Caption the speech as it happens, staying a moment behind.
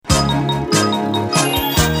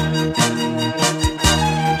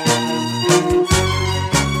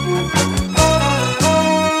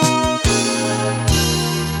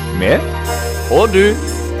Og du.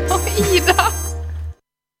 Og Ida.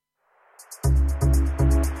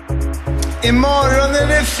 Imorgon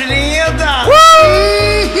det fredag.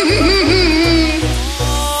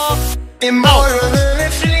 Imorgon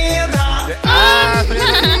det fredag.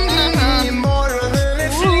 Imorgon det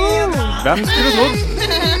fredag. Hvem skulle trodd?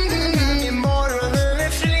 Imorgon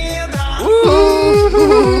det fredag. Wow.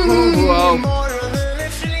 Imorgon det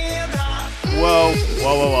fredag. Wow.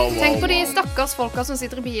 Tenk på de stakkars folka som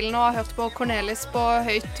sitter i bilen og har hørt på Cornelis på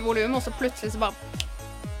høyt volum, og så plutselig så bare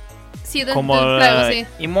si det du pleier å si.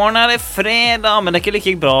 I morgen det fredag, men det ikke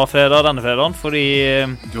like bra fredag denne fredagen, fordi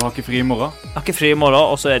Du har ikke fri i morgen? jeg har ikke fri i morgen,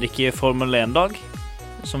 og så det ikke Formel 1-dag,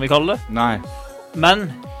 som vi kaller det. Nei. Men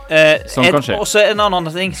Sånn kan skje. også en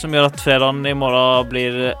annen ting som gjør at fredagen i morgen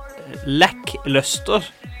blir lackluster,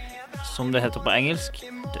 som det heter på engelsk,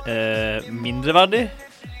 mindreverdig,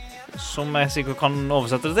 som jeg sikkert kan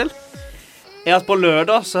oversette det til, at på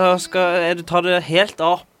lørdag så skal du ta det helt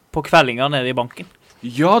av på kveldinga nede i banken.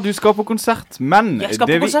 Ja, du skal på konsert, men Jeg skal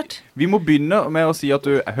på konsert. Vi må begynne med å si at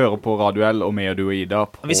du hører på Radio L, og med og du og Ida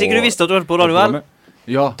på, Hvis ikke du visste at du hørte på Radio L,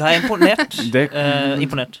 ja, da er jeg imponert.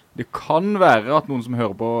 Imponert. det kan være at noen som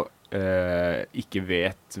hører på ikke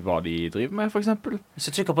vet hva de driver med, for eksempel. Hvis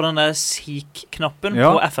du trykker på den der Seek-knappen Ja.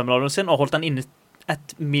 på FM-radioen sin og holdt den inne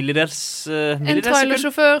et millidels En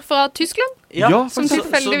trailersjåfør fra Tyskland? Ja, som så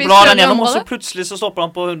tilfeldigvis blar den kjører gjennom, og så området. plutselig så stopper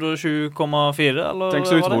han på 107,4, eller Tenk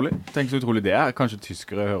så hva var det? utrolig. Tenk så utrolig det er. Kanskje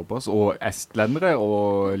tyskere hører på oss, og estlendere,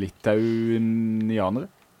 og litauianere.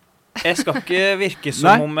 Jeg skal ikke virke som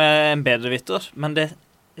Nei. om jeg er en bedrevitter, men det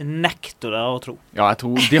nekter jeg å tro. Ja, jeg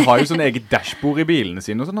tror, de har jo sånn eget dashbord i bilene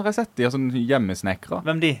sine, og sånn har jeg sett. De har sånn hjemmesnekra.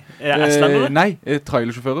 Hvem de? Er estlendere? Nei,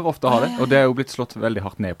 trailersjåfører ofte har det, og det er jo blitt slått veldig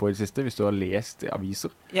hardt ned på i det siste, hvis du har lest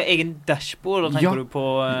aviser. Ja, egen dashbord, da tenker Ja, du på...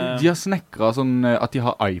 De har snekret sånn at de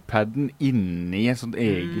har iPaden inni et sånt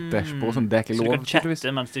eget dashbord, sånn, det er ikke Så lov. du kan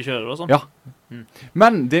chatte mens de kjører og sånn? Ja.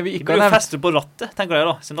 Men det vi De ikke bør har jo nevnt, feste på rattet, tenker jeg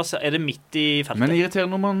da, siden da er det midt i feltet. men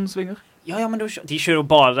irriterende når man svinger. Ja, men de kjører jo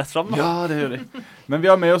bare rett frem da. Ja, det gjør de. Men vi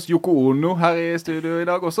har med oss Yoko Ono her i studio i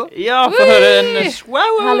dag også. Ja, få høre en...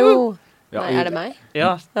 Wow! Hallo. Ja, Nei, er det meg?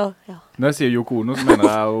 Ja, Ja. Når jeg sier Yoko Ono, så mener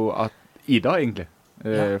jeg jo at Ida, egentlig.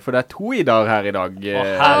 For det er 2 Idaer her i dag. Å,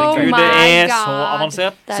 herregud, Oh det my er så God.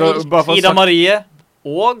 avansert. Det er Så vilt. bare for å Ida sagt, Marie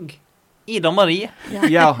og Ida Marie.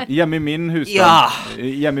 ja, hjemme i min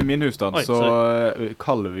husstand, Oi, så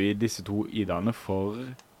kaller vi disse 2 Idaene for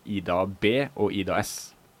Ida B og Ida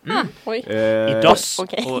S. Oi. Idas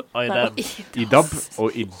Ok. og Ida. Idab og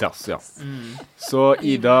Idas, ja. Så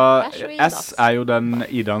Ida Æsj og Idas. S er jo den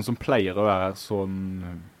Idaen som pleier å være her sånn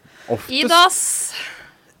oftest. Idas.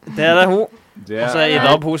 Det er det hun. Det Og så er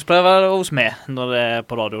Ida hos pleier å være hos meg når det er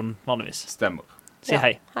på radioen vanligvis. stemmer. Si Ja.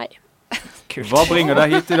 hei. Hei. Kult. Hva bringer deg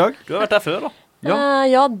hit i dag? Du har vært der før da. Ja.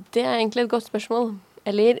 Ja, det er egentlig et godt spørsmål.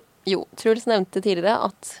 Eller, jo, Truls nevnte tidligere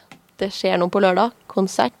at det skjer noe på lørdag.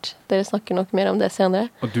 Konsert. Dere snakker nok mer om det senere.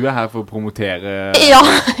 Og du er her for å promotere... Ja,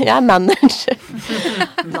 jeg er manager.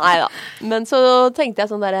 Neida. Men så tenkte jeg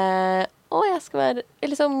sånn der,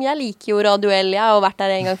 jeg liker jo Radio L, jeg har jo vært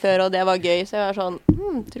der en gang før, og det var gøy. Så jeg var sånn,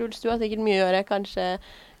 Truls, du har sikkert mye å gjøre.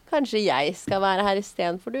 Kanskje jeg skal være her i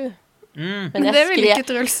stedet for du. Men Det vil ikke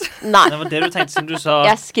Truls. Nei, Det var det du tenkte siden du sa...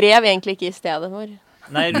 jeg skrev egentlig ikke i stedet for.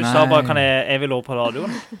 Nei, du sa bare, jeg vil over på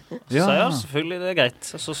radioen. Så Ja. sa jeg, selvfølgelig, det er greit.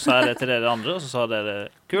 Og så sa jeg det til dere andre, og så sa dere,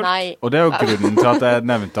 kult. Nei, Og det er jo grunnen til at jeg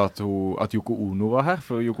nevnte at Yoko Ono var her,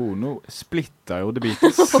 for Yoko Ono splitta jo The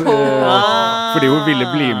Beatles. Fordi hun ville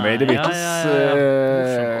bli med i The Beatles.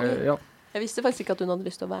 Ja. jeg visste faktisk ikke at hun hadde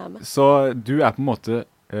lyst til å være med. Så du er på en måte...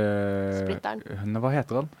 Splitteren. Hva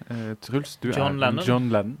heter han? Truls, du John er Lennon. John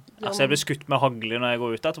Lennon. Altså, jeg ble skutt med hagle når jeg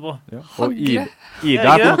går ut etterpå. Ja. Og Hagle?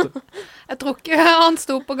 Ida er på en måte... Jeg tror ikke han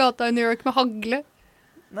sto på gata i New York med hagle.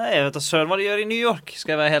 Nei, jeg vet da søren hva de gjør i New York,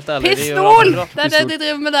 skal jeg være helt ærlig. De gjør Pistol! alt bra. Det er det de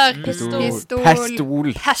driver med der. Pistol. Pistol.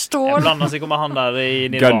 Jeg Pistol. blander sikkert med han der i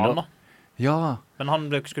Nirvana. Gunner. Ja. Men han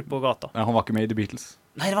ble ikke skutt på gata. Nei, han var ikke med i The Beatles.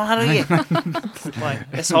 Nei, det var han heller ikke. Nei,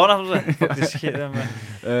 jeg sa det, faktisk. Det med-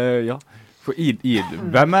 Ja. For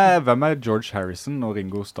hvem er George Harrison og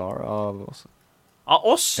Ringo Starr av oss? Av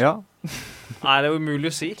oss? Ja. Nei, det er jo umulig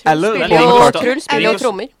å si. Eller Men Spiller Ringo jo, Starr- Truls spiller jo Ringo-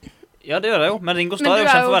 trommer. Ja, det gjør jeg jo. Men Ringo Men Starr er du jo er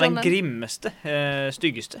kjent for å jo være den sånn grimmeste,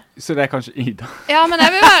 styggeste. Så det er kanskje Ida. Ja, men jeg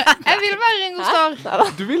vil være Ringo Starr.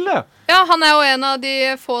 Du vil det? Ja, han er jo en av de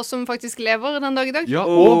få som faktisk lever den dag i dag. Ja,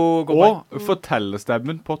 Godt og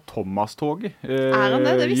fortellerstemmen på Thomas-toget. Er han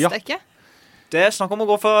det? Det visste jeg ikke. Det er snakk om å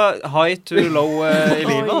gå fra high to low i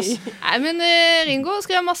livet, altså. Nei, men Ringo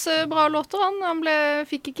skrev masse bra låter, han. Han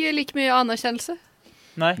fikk ikke like mye anerkjennelse.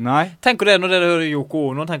 Nei. Nei. Tenker dere når dere hører Yoko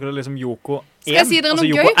Ono, tenker dere liksom Yoko 1? Skal jeg si dere noe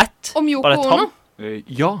altså gøy Yoko 1? om Yoko Bare et tall? Ono?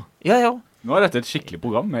 Ja. Ja. Nå er dette et skikkelig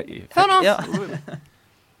program. Hør nå. Ja.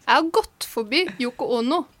 Jeg har gått forbi Yoko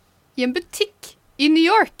Ono i en butikk i New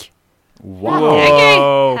York. Wow. Det er gøy.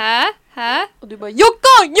 Wow. Hæ? Og du bare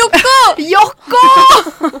Yoko! Yoko!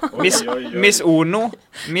 Yoko! Miss Ono.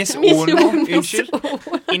 Miss Ono.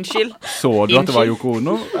 Unnskyld. Så du at det var Yoko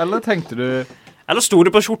Ono, eller tenkte du... Eller sto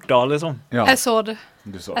det på skjorta, liksom? Ja, Jeg så det.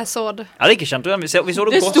 du så. Jeg så det. Jeg hadde ikke kjent det igjen. Vi så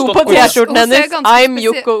det Det godt sto stått på på. T-skjorten Hun ser hennes. ganske I'm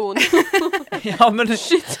spesiell- Yoko Ono. Ja, men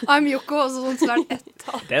I'm Yoko, og så sånn svært ett.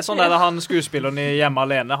 det er sånn der han skuespilleren i Hjemme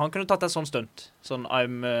alene. Han kunne tatt et sånt stunt. Sånn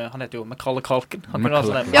han heter jo Macaulay Culkin. Han kunne ha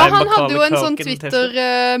sånn der, Ja, I'm han hadde jo en Macaulay sånn Culkin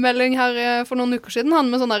Twitter-melding her for noen uker siden.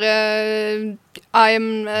 Han med sånn derre I'm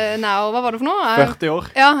now Hva var det for noe? 40 år.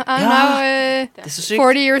 Ja, I'm Ja. now Det er så sykt.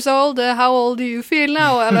 40 years old. How old do you feel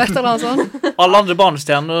now? Eller et eller annet sånt. Alle andre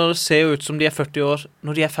barnestjerner ser jo ut som de er 40 år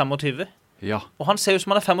når de er 25. Ja. Og han ser ut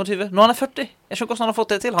som han er 25 når han er 40. Jeg skjønner ikke hvordan han har fått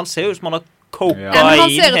det til. Han ser jo ut som han har coka Ja. Ja, men han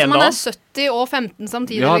inn ser ut som hele han er dagen. 70 og 15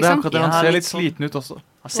 samtidig, Ja, det er liksom. akkurat det. Han Ja, ser litt litt sånn. sliten ut også.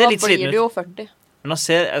 Han ser Da litt blir sliten du ut. jo 40. Men han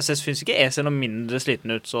ser, jeg synes ikke jeg ser noe mindre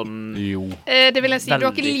sliten ut sånn. Jo. Det vil jeg si. Du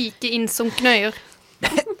har ikke Veldig. like innsunkne øyer.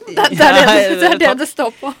 Det Nei, er det takk. det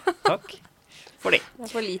står på. Takk for det. Det er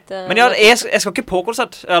for lite. Men ja, jeg skal ikke på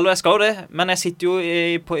konsert. Eller jeg skal jo det, men jeg sitter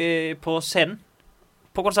jo på scenen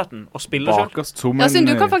på konserten og spiller selv. Bakerst som Ja, siden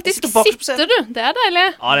du kan en... faktisk Sitter bak på sitte, du. Det er deilig.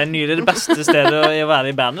 Ja, det er nydelig. Det beste stedet å være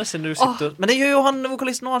i bandet, siden du sitter. Men det gjør jo han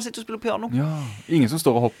vokalisten nå. Han sitter og spiller piano. Ja, ingen som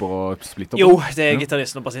står og hopper og splitter Jo, på. det er Ja.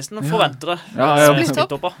 gitaristen og bassisten. Ja. Forventer det. Ja, ja.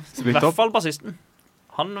 Splitt opp. I Splitt hvert opp. fall bassisten.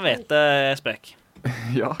 Han vet det er sprek.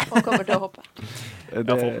 Ja. Han kommer til å hoppe. Ja,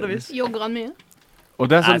 forhåpentligvis. Jogger han mye? Og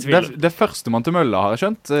det er, Nei, sånn, jeg tviler. det er førstemann til mølla, har jeg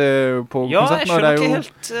skjønt, på Ja, jeg konserten. Og skjønner ikke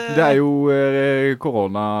det helt er jo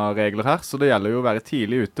koronaregler her, så det gjelder jo å være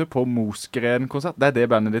tidlig ute på Mosgren-konsert. Det er det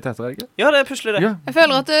bandet ditt heter, er det ikke? Ja, det er plutselig det. Ja. Jeg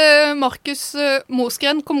føler at Markus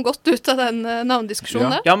Mosgren kom godt ut av den navndiskusjonen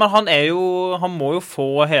Ja. der. Ja, men han må jo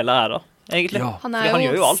få hele æra, egentlig. Ja. Han Fordi er han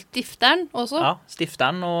gjør jo jo alt. stifteren også. Ja,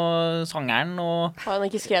 stifteren og sangeren og Har han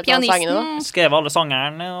ikke skrevet alle sangene, da? Pianisten. skrevet alle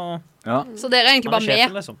sangerne og Ja. Så dere er egentlig han er bare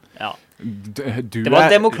sjefen, med. liksom. Ja. Du Det var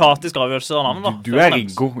en er- demokratisk avgjørelse av navn, da. Du er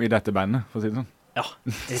Riggo i dette bandet, for å si det sånn. Ja.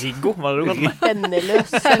 Riggo, hva er det du kalte meg?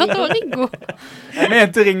 Venneløs. Jeg hørte også Riggo. Jeg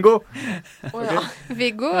mente Ringo! Å, ja.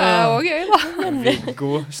 Viggo er også gøy, da.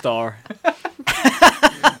 Viggo Star.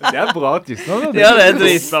 Det er bra artistnavn. Ja, det er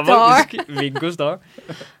dritbra, Star. faktisk. Viggo Star.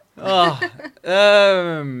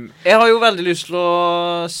 Jeg har jo veldig lyst til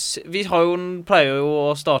å Vi pleier jo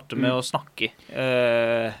å starte med å snakke,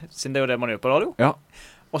 siden det er jo det man gjør på radio. Ja.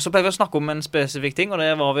 Og så pleier vi å snakke om en spesifikk ting, og det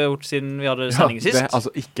er hva vi har gjort siden vi hadde sending det sist. er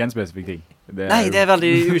altså ikke en spesifikk ting. Nei, det er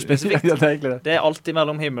veldig uspesifikt. ja, det er egentlig det. Det er alltid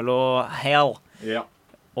mellom himmel og hell. Ja.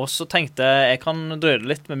 Og så tenkte jeg kan drøde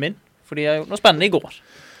litt med min, fordi jeg gjorde noe spennende i går.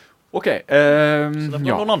 Ok, Så da får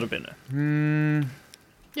ja. noen andre begynne.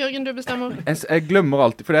 Jørgen, du bestemmer. Jeg glemmer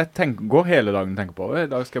alltid, for jeg går hele dagen og tenker på det.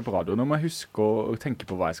 I dag skal jeg på radioen. Nå må jeg huske å tenke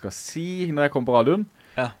på hva jeg skal si når jeg kommer på radioen.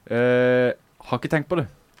 Ja. Har ikke tenkt på det.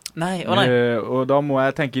 Nei, å nei. Og da må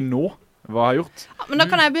jeg tenke nå hva jeg har gjort. Ja, men da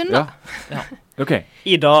kan jeg begynne, da. Ja. Ok.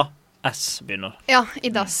 Ida S begynner. Ja,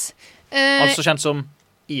 i dass. Altså kjent som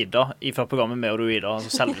Ida fra programmet Med og du Ida,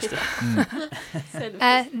 altså selveste.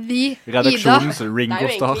 Vi Redaksjonens Det er Ringo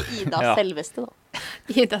jo Star. egentlig Ida Ja. selveste, da.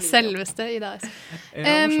 Ida selveste Ida S.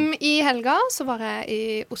 I helga så var jeg i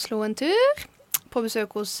Oslo en tur, på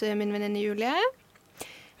besøk hos min venninne Julie.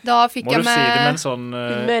 Da fikk Må jeg du si det med en med sånn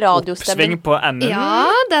Med radiostemmen. oppsving på enden? Ja,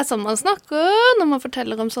 det er sånn man snakker når man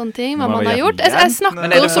forteller om sånne ting, hva Nå man var har det gjort. Jeg Men er snakker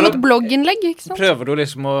det som for- et blogginnlegg, ikke sant? Prøver du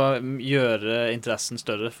liksom å gjøre interessen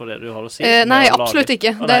større for det du har å si? Nei, Med å absolutt lage-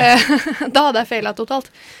 ikke. Å, Det, da hadde jeg feilet totalt.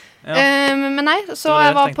 Ja. Men nei, så var det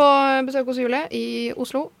jeg var jeg på besøk hos Julie i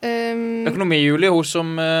Oslo. Økonomi-Julie, hun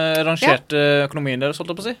som rangerte økonomien deres, holdt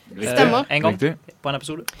jeg på å si. Stemmer. En gang Riktig. på en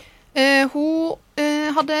episode. Hun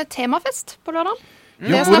hadde temafest på lørdag.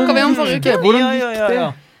 Ja, Det snakket vi om forrige uke. Hvordan Ja, gikk ja, det?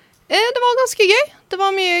 ja. Det var ganske gøy. Det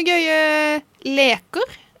var mye gøye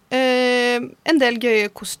leker. En del gøye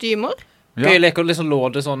kostymer. Ja. Gøye leker, liksom lå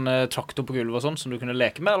det sånn traktor på gulvet og sånn som du kunne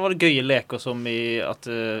leke med, eller var det gøye leker som i at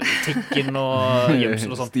tikken og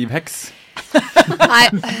gjemsel og sånt? Steve Hex. Nei,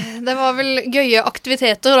 det var vel gøye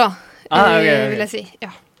aktiviteter, da. Ok. Vil jeg si. Ja.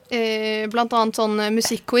 Blant annet sånn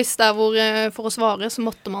musikkquiz der hvor for å svare så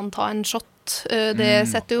måtte man ta en shot. Det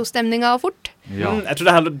setter jo stemninga fort. Ja. Jeg tror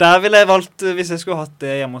det heller, der ville jeg valgt, hvis jeg skulle hatt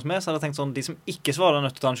det hjemme hos meg, så hadde jeg tenkt sånn, de som ikke svarer er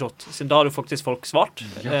nødt til å ta en shot, siden da hadde jo faktisk folk svart,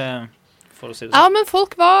 for å si det sånn. Ja, men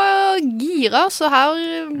folk var gira, så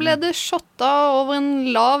her ble det shotta over en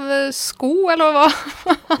lav sko, eller hva?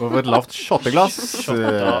 Over et lavt shotteglass.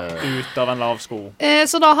 Shotta ut av en lav sko.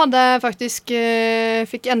 Så da hadde jeg faktisk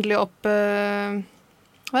fikk endelig opp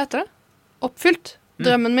hva heter det? Oppfylt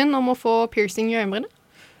drømmen min om å få piercing i øyenbrynet.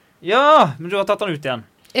 Ja, men du har tatt den ut igjen.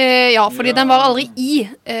 Ja, fordi den var aldri i.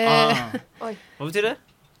 Hva betyr det?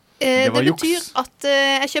 Det var Det juks. betyr at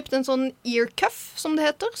jeg kjøpte en sånn ear cuff, som det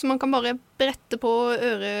heter, så man kan bare brette på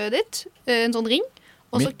øret ditt, en sånn ring,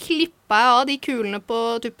 og så klippet jeg av de kulene på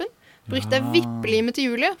tuppen. Brukte jeg vippelimet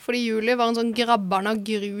til Julie, fordi Julie var en sånn grabberen av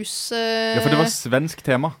grus. Ja, for det var svensk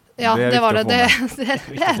tema. Ja, er det var det. viktig å få med.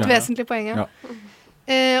 Det er et vesentlig poeng, ja.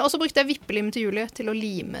 Ja. Og så brukte jeg vippelimet til Julie til å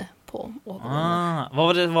lime på over.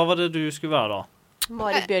 Hva var det du skulle være da?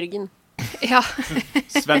 Marit Bjørgen. Ja,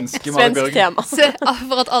 Svenske Mari Svensk Bjørgen. tema.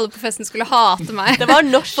 for at alle på festen skulle hate meg. Det var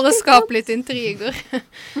norsk. For å skape litt intriger.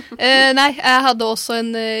 Nei, jeg hadde også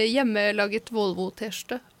en hjemmelaget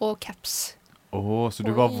Volvo-t-skjorte og caps. Så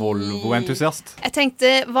du var Volvo-entusiast? Jeg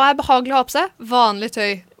tenkte, hva er behagelig å ha på seg? Vanlig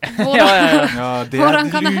tøy. Ja. Ja, det Hvordan er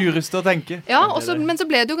kan det jeg- lureste å tenke. Ja, men så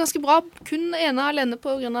ble det jo ganske bra. Kun ene alene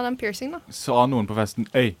på grunn av den piercing, da. Sa noen på festen,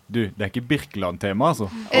 du, det er ikke Birkeland-tema, altså.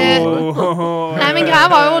 Nei, men greia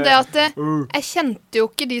var jo det at jeg kjente jo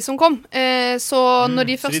ikke de som kom. Så når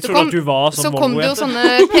de Så de første trodde kom, at du var så sånn kom det jo Volvo-jente. sånne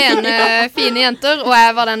pene, fine jenter, og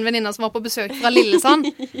jeg var den venninna som var på besøk fra Lillesand.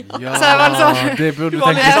 Ja, Så jeg var liksom- det burde du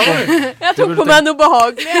var tenke litt på. Jeg tok på meg noe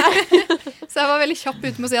behagelig. Så jeg var veldig kjapp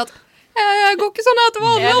ute med å si at jeg går ikke sånn her til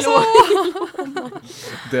vanlig, altså.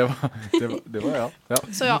 Det var ja.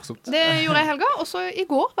 Så ja, morsomt. det gjorde jeg i helga. Og så i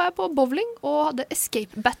går var jeg på bowling og hadde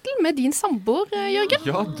escape battle med din samboer, Jørgen.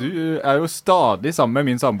 Ja, du er jo stadig sammen med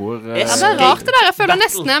min samboer. Ja, det er rart det der. Jeg føler Battle.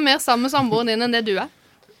 nesten jeg er mer sammen med samboeren din enn det du er.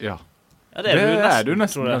 Ja, Ja, det er du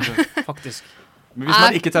nesten, tror jeg. tror jeg. Faktisk. Men hvis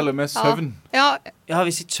man ikke teller med søvn. Ja, Ja,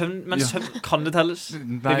 hvis ikke søvn, men Ja. søvn kan det telles.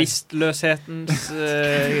 Nei, Bevisstløshetens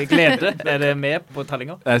glede. Er det med på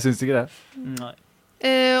tellinga? jeg syns ikke det. Nei.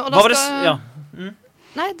 og da Hva var det skal... Ja.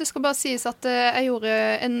 Nei, det skal bare sies at jeg gjorde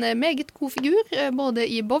en meget god figur, både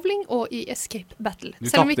i bowling og i escape battle. Du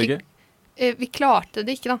Selv om tapte ikke? vi klarte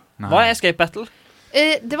det ikke, da. Nei. Hva er escape battle?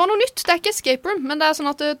 Det var noe nytt. Det er ikke escape room, men det er sånn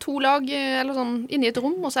at to lag eller sånn, inni et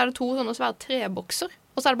rom, og så er det to sånne svære trebokser.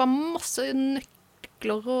 Og så er det bare masse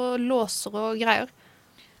nøkler og låser og greier.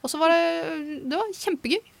 Og så var det var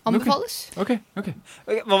kjempegøy. Anbefales. Ok.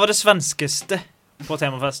 Hva var det svenskeste på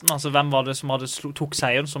temafesten? Altså, hvem var det som tok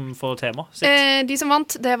seieren som får tema sitt? De som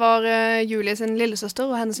vant, det var Julie sin lillesøster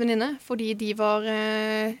og hennes venninne, fordi de var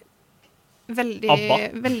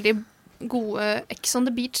veldig gode Ex on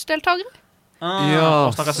the Beach-deltakere. Ja,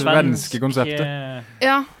 og snakker svenske svensk, konseptet.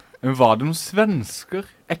 Ja. Men var det noen svensker?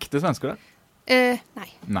 Ekte svensker der? Nei.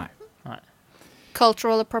 Nei.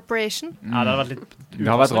 Cultural appropriation. Ja, det hadde vært litt Det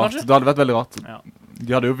hadde vært rart. kanskje? Det hadde vært veldig rart. Ja.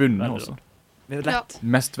 De hadde jo vunnet Veldig også. Det er lett.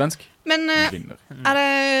 Mest svensk Men vinner.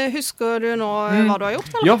 husker du nå hva du har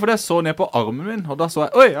gjort, eller? Ja, for jeg så ned på armen min, og da så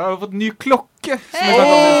jeg, oi, jeg har fått ny klokke.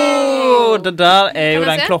 Det der er jo Kan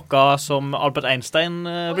jeg den se? klokka som Albert Einstein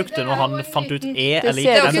brukte når han fant ut E Det eller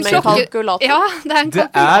ser ikke. ut ikke som en klokke. kalkulator. Ja, det er en Det er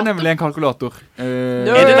kalkulator. nemlig en kalkulator.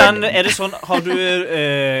 Er det sånn, har du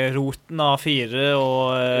roten av 4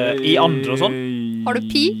 og i andre og sånn? Har du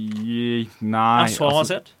pi? Nei, Er så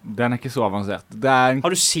avansert? den er ikke så avansert. Det er en Har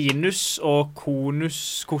du sinus og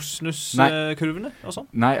konus, kosinus-kurvene og sånn?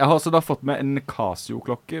 Nei, jeg har altså da fått med en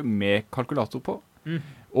Casio-klokke med kalkulator på. Mm.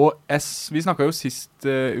 Og vi snakket jo sist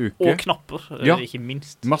uke. Og knapper, Ja. ikke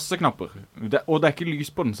minst. Masse knapper. Og det er ikke lys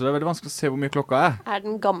på den, så det er veldig vanskelig å se hvor mye klokka er. Er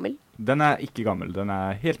den gammel? Den er ikke gammel, den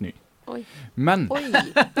er helt ny. Oi. Men, Oi.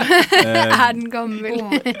 Er den gammel?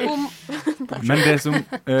 men det som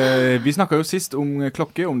vi snakket jo sist om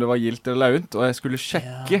klokke, om det var gildt eller launt, og jeg skulle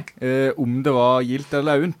sjekke om det var gildt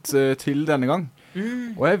eller launt til denne gang.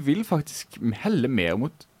 Og jeg vil faktisk helle mer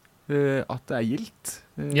mot at det er gildt.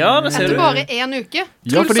 Ja, det ser Etter du. bare 1 uke.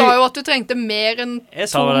 Ja, Truls fordi- sa jo at du trengte mer enn Jeg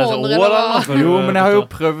 2 sa vel et måneder. år, Eller hva? eller noe. Jo, men jeg har jo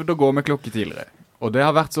prøvd å gå med klokke tidligere. Og det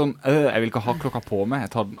har vært sånn, jeg vil ikke ha klokka på meg,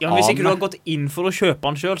 jeg tar den Ja, men hvis av ikke du har meg. gått inn for å kjøpe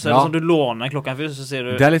den selv, så er Ja. det sånn du låner en klokke en fyr, så sier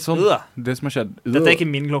du Det er litt sånn, «Øh, det som har skjedd. dette er ikke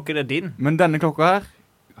min klokke, det er din. Men denne klokka her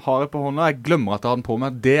har jeg på hånda, jeg glemmer at jeg har den på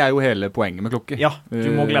meg. Det er jo hele poenget med klokke. Ja,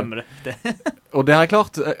 du må glemme det. Og det har jeg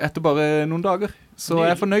klart etter bare noen dager. Så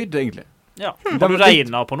jeg er fornøyd, egentlig. Ja. Har du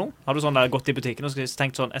regnet på noe? Har du sånn der gått i butikken og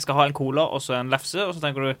tenkt sånn, jeg skal ha en cola og så en lefse, og så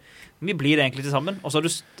tenker du, vi blir det egentlig til sammen, og så har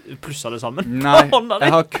du plusset det sammen. Nei, på hånda di.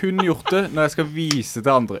 jeg har kun gjort det når jeg skal vise til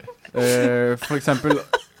andre. For eksempel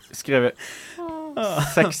skrevet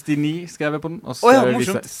 69 skrev jeg på den, og så Å ja,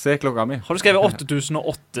 viser morsomt. jeg, se klokka mi. Har du skrevet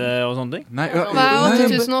 8008 og sånne ting? Nei, Hva er nei,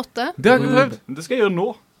 8008? det har jeg ikke prøvd. Det skal jeg gjøre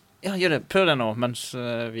nå. Ja, gjør det. Prøv det nå, mens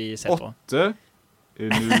vi ser på.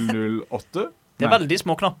 8008. Det er veldig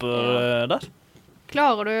små knapper der.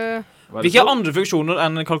 Klarer du Hvilke andre funksjoner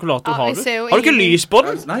enn en kalkulator Ja, har jeg du? ser jo Har du ikke ingen- lys på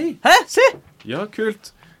den? Nei. Hæ? Se! Ja,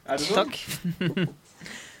 kult. Er det sånn? Takk.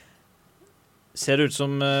 Ser det ut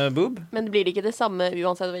som boob? Men det blir ikke det samme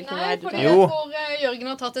uansett hvilken Nei, vei du for tar. jeg Jo. tror Jørgen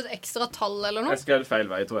har tatt et ekstra tall eller noe. Jeg skrev feil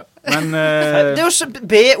vei, tror jeg. Men Det er jo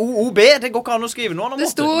B-O-O-B. Det går ikke an å skrive noe annet Det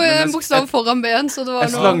sto en bokstav foran B-en, så det var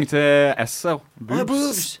jeg noe slang til S-er. Boobs.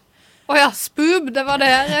 Boobs. Å ja, spoob, det var det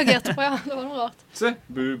jeg reagerte på, ja. Det var noe rart. Se,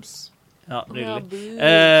 boobs. Ja, Ja, nydelig.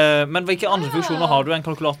 bu. Men hvilke andre funksjoner har du enn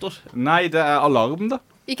kalkulator? Nei, det er alarm, da.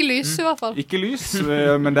 Ikke lys, i hvert fall. Ikke lys,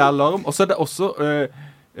 men det er alarm. Og så er det også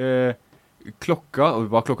klokka,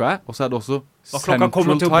 hva klokka er. Og så er det også Hva klokka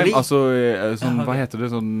kommer til å bli. Altså sånn, Ja, hva ok. heter det,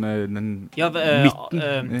 sånn den Ja,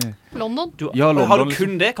 midten. London. Ja, London, har du liksom.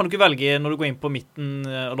 kun det? Kan du ikke velge når du går inn på midten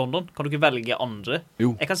av London? Kan du ikke velge andre?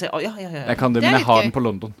 Jo. Jeg kan se, ja. Jeg kan det, Det er men jeg litt har gøy. den på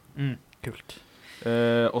London. Kult.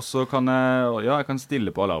 Og så kan jeg kan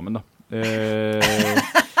stille på alarmen, da.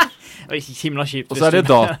 Det er himla kjipt. Og så er det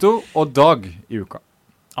dato og dag i uka.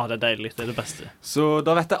 Ja, det er deilig. Det er det beste. Så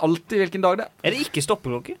da vet jeg alltid hvilken dag det er. Er det ikke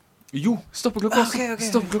stoppeklokke? Jo, stoppeklokka også.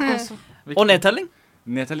 Stoppeklokka også. Og nedtelling?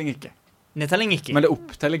 Nedtelling ikke. Nedtelling ikke. Men det er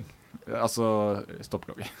opptelling. Altså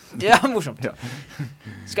stoppeklokke. Ja, morsomt. Ja.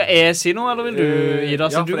 Skal jeg si noe, eller vil du, Ida? Ja,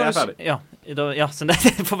 Siden du for jeg er kan- ferdig. Ja, så det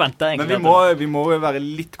forventer jeg Men egentlig. vi må være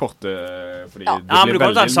litt korte, fordi Ja. det Ja, men blir du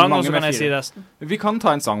kan ta en veldig sang, og mange så kan med jeg si fire. resten. Vi kan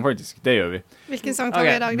ta en sang, faktisk. Det gjør vi. Hvilken sang tar Ok,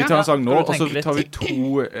 vi i dag, Vi da? tar en sang nå, Skal og du så tenke litt? tar vi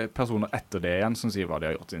to personer etter det igjen som sier hva de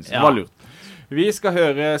har gjort siden. Så Ja. det var lurt. Vi skal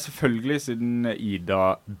høre, selvfølgelig, siden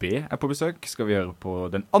Ida B er på besøk, skal vi høre på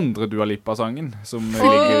den andre Dua Lipa-sangen som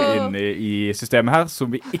ligger inne i systemet her, som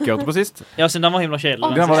vi ikke hørte på sist. Ja, siden den var himla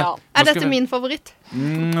kjedelig. Den var det. Ja. Nå Er skal dette vi- min favoritt?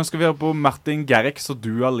 Nå skal vi høre på Martin Garrix og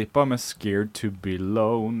Dua Lipa med 'Scared to be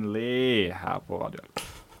Lonely' her på Radio L.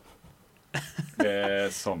 Det er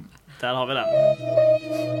sånn. Der har vi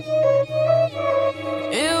den.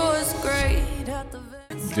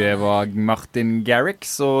 Det var Martin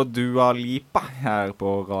Garrix og Dua Lipa her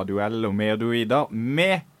på Radio L og med du, Ida,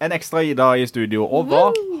 med en ekstra Ida i studio. Og hva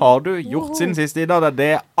har du gjort siden sist, Ida? Det er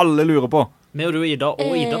det alle lurer på. Med og du, Ida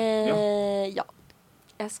og Ida. Ja.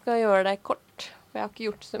 Jeg skal gjøre det kort, for jeg har ikke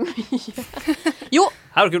gjort så mye. Jo,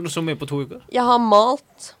 Her har du ikke gjort så mye på 2 uker. jeg har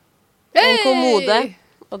malt en Hey! kommode,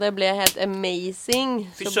 og det ble helt amazing.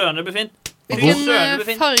 Fy Så søren, det blir fint. Fy Hvilken søren, det blir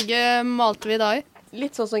fint. farge malte vi da i?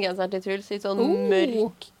 litt sånn som genseren til Truls. Litt sånn Oh.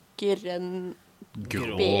 mørk, grønn.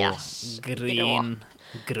 Grå, Beige. green,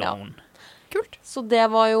 grønn. Kult. Så det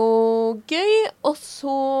var jo gøy. Og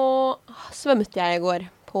så svømte jeg i går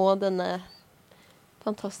på denne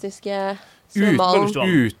fantastiske svømmehallen.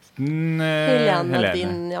 Uten Uten Helene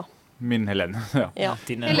din, ja. Min Helene. Ja. Ja.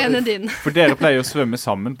 Dine Helene din. For dere pleier å svømme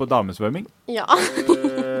sammen på damesvømming. ja.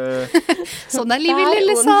 Sånn er livet i Der,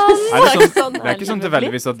 Lillesand. Er det, sånn, Sånn det er ikke sånn livet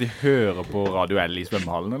tilfeldigvis at de hører på Radio L i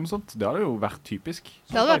svømmehallen eller noe sånt. Det hadde jo vært typisk.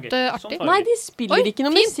 Det hadde vært artig. Sånn Nei, de spiller Oi, ikke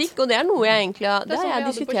noe fint. musikk, og det er noe jeg egentlig har Det Det er har sånn vi jeg hadde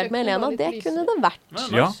på diskutert med kjøkkenet, Helena. var litt Det lyse. kunne det vært.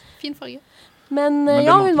 Ja. Fin farge. Men det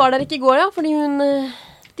ja, må- hun var der ikke i går, ja, fordi hun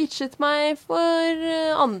ditchet meg for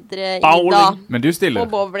andre Ida Bowling. Men du stiller. på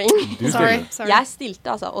bowling. Du Sorry. stiller. Jeg stilte,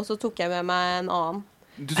 altså, og så tok jeg med meg en annen,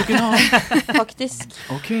 Du tok en annen. faktisk.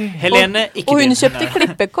 Ok. Helene, ikke Og hun din. kjøpte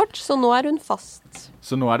klippekort, så nå er hun fast.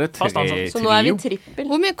 Så nå er det Fast ansatt. Så nå er vi trio. trippel.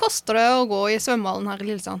 Hvor mye koster det å gå i svømmehallen her i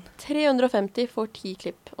Lillesand? 350 for 10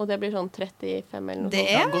 klipp, og det blir sånn 35 eller noe Det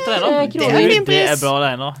sånt. er, Godt å rede. Det er en fin Det er pris. bra, det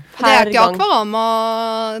ene. Det er Per ikke gang. Det er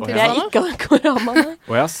Akvarama-tilstander? ikke Korama, nei.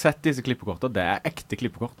 Og jeg har sett disse klippekortene. Det er ekte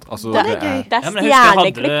klippekort. Altså, Det er gøy. Det er Ja, men jeg husker jeg hadde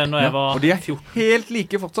det stjerneklipp. når jeg var Og de er 14. helt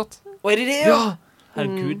like fortsatt. Og er det det? Ja.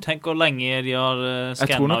 Herregud, tenk hvor lenge de har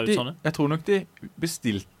skannet ut sånne. Jeg tror nok de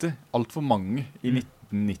bestilte altfor mange i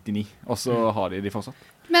 1999, og så har de fortsatt.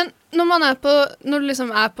 Men når du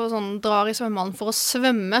liksom er på sånn, drar i svømmehallen for å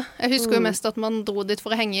svømme. Jeg husker jo mest at man dro dit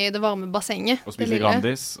for å henge i det varme bassenget. Og det spise lille.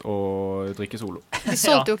 Grandis og drikke Solo. De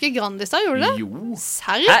solgte jo ikke Grandis der, gjorde de det? Jo.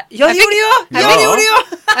 Serr? Hæ? Ja, det gjorde de jo! Jeg fikk,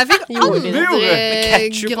 jeg fikk Gjorde de det? aldri Med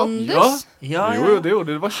ketchup og- Grandis. Ja, Jo, det gjorde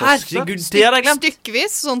det. Det var kiosk Herregud, der. det hadde jeg glemt.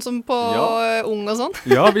 Stykkevis, sånn som på Ja. Ung og sånn.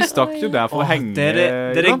 Ja, vi stakk jo der for å Åh, henge. det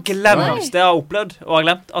er det ikke sant? glemste jeg har opplevd og har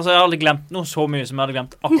glemt. Altså, jeg har aldri glemt noe så mye som jeg hadde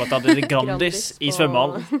glemt akkurat at det er Grandis i på-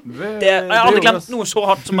 svømmehallen. Det- Jeg har aldri det gjorde glemt noe så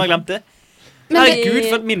hardt som jeg har glemt det. Men det- Herregud,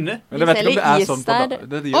 for et minne. Men jeg vet ikke om det er sånn på selger da. is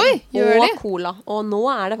Det gjør Oi, gjør Og de? cola. Og nå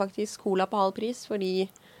er det faktisk cola på halv pris fordi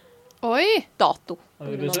Oi. dato. Har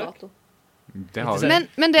vi På grunn av besøk? dato. Det har vi.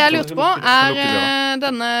 Men det jeg lurte på, er Lukke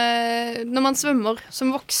denne Når man svømmer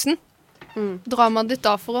som voksen, drar man dit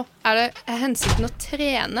da for å Er hensikten å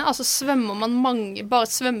trene? Altså svømmer man mange Bare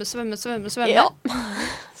svømme? Ja.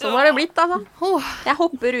 Sånn har det blitt, altså. Åh, Jeg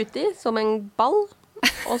hopper uti som en ball,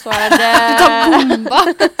 og så er det bomba!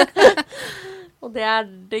 Og det er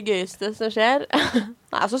det gøyeste som skjer.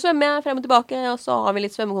 Nei, så svømmer jeg frem og tilbake, og så har vi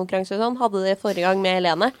litt svømmekonkurranse og sånn. Hadde det forrige gang med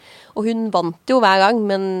Helene. Og hun vant jo hver gang,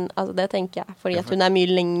 men altså, det tenker jeg, fordi at hun er mye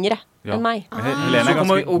lengre enn meg. Helene er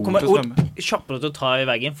ganske Hun god til å svømme. kjappere til å ta i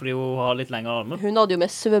veggen fordi hun har litt lengre armer. Hun hadde jo med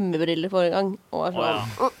svømmebriller forrige gang. Og var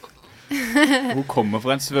sånn, Hun kommer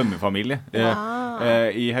fra en svømmefamilie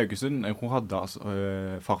i Haugesund. Hun hadde,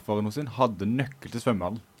 farfaren hos sin hadde nøkkel til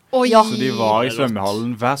svømmehallen. Ja. Så de var i svømmehallen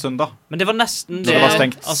hver søndag. Men det var nesten Så det var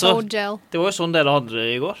stengt. Altså, So gel. det var jo sånn dere hadde det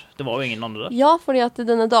i går. Det var jo ingen andre der. Ja, fordi at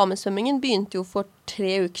denne damesvømmingen begynte jo for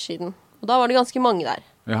 3 uker siden. Og da var det ganske mange der.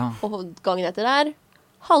 Ja. Og gangen etter der,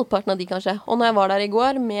 halvparten av de kanskje. Og når jeg var der i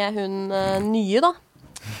går med hun nye da,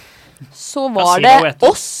 så var si det hva hun heter.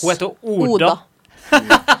 oss. Hun heter Oda.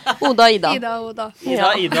 Oda, Ida. Oda.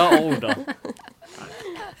 Ida, Ida og Oda.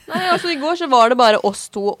 Nei, altså i går så var det bare oss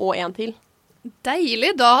 2 og en til.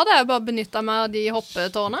 Deilig. Da hadde jeg bare benyttet meg av de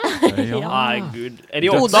hoppetårene. Nei, gud. Er de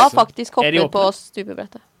Døds- åpne? Oda har faktisk Er de hoppet på åpne?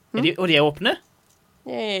 stupebrettet. Og de er åpne?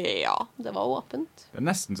 Ja, det var åpent. Det er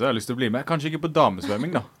nesten så jeg har lyst til å bli med. Kanskje ikke på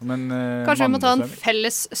damesvømming, da. Men Kanskje vi må ta en mannesvømming.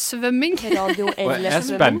 fellessvømming. Radio Og jeg eller er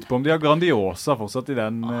spent på om de har Grandiosa fortsatt i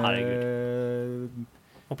den.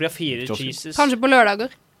 Håper de har 4 Josie. cheeses. Kanskje på lørdager.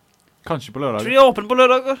 Kanskje på Tror lørdag. de er åpne på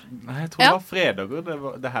lørdager? Nei, jeg tror Ja. det var fredager.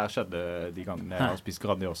 Det her skjedde de gangene jeg har spist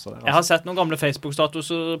Grandiosa der. Jeg har sett noen gamle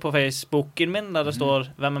Facebook-statuser på Facebooken min der det står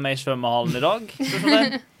 'Hvem er med i svømmehallen i dag?'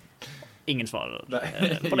 Spørsmålet. Ingen svarer på det.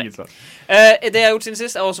 Ingen svar. Det jeg har gjort siden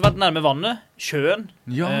sist, jeg har også vært nærme vannet. Sjøen.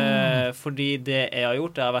 Ja. Fordi det jeg har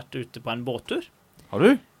gjort, jeg har vært ute på en båttur. Har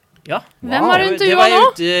du? Ja. Hvem har du Det intervjuet var jeg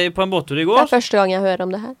nå? ute på en båttur i Det går. er første gang jeg hører om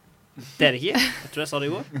det her. Det er det ikke. Jeg tror jeg sa det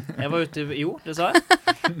i går. Jeg var ute Jo, det sa jeg.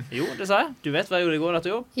 Jo, det sa jeg. Du vet hva jeg gjorde i går etter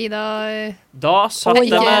jobb? Ida Da satt jeg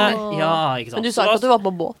Ikke med enig. Ja, ikke sant. Men du sa Så ikke at da- du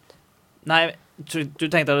var på båt. Nei, du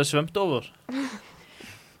tenkte jeg hadde svømt over.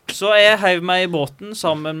 Så jeg heiv meg i båten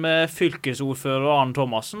sammen med fylkesordfører Arne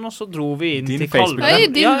Thomassen, og så dro vi inn Din til Facebook-venn. Oi,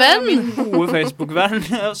 din Ja, venn. min gode Facebook-venn.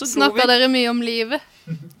 Og så dro Snakker vi dere mye om livet?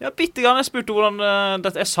 Ja, bitte grann. Jeg spurte hvordan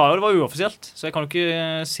dette Jeg sa jo det var uoffisielt, så jeg kan jo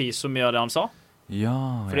ikke si så mye av det han sa.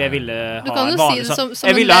 Ja. Fordi jeg ville Du ha kan en jo si vanlig det som Jeg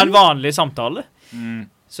en ville ha en venn. vanlig samtale.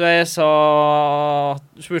 Så jeg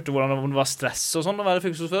spurte hvordan om det var stress og sånn å være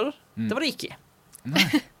fylkesordfører. Mm. Det var det ikke.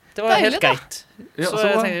 Det var helt Deilig, da. greit. Ja, så så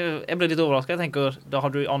bra. jeg ble litt overrasket. Jeg tenker, da har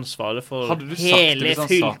du ansvaret for Hadde du sagt det hele hvis han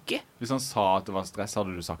sa- fylket. Hvis han sa at det var stress,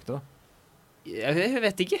 hadde du sagt det? da? Jeg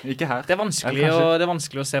vet ikke. Ikke her. Det er vanskelig, Ja, kanskje. det er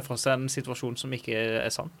vanskelig å se for seg en situasjon som ikke er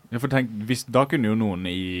sann. Ja, for tenk, da kunne jo noen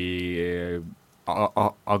i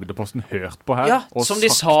Agderposten hørt på her. Ja, og som de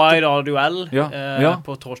sagt- sa i Radio L Ja, ja.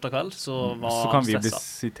 på torsdag kveld, så var Så kan vi bli stressa.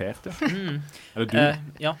 sitert, ja. Mm. Eller du.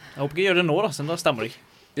 Ja, jeg håper ikke de gjør det nå, da, siden da stemmer det ikke.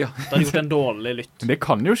 Ja. Da har de gjort en dårlig lytt. Men det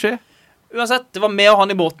kan jo skje. Uansett, det var med og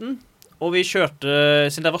han i båten, og vi kjørte,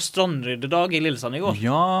 siden det var strandryddedag i Lillesand i går,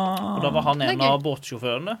 Ja. og da var han Det er en gøy. av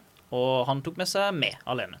båtsjåførene, og han tok med seg med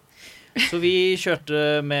alene. Så vi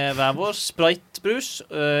kjørte med hver vår Sprite-brus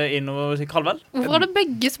innover til Kalveld, Hvorfor har du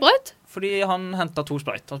begge sprite? fordi han hentet 2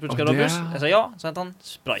 Sprite. Han spurte Og skal du ha det brus. er- Jeg sa ja, så hentet han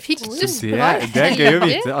Sprite. Fikk du Så det er gøy å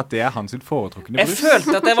vite at det er hans foretrukne Jeg brus.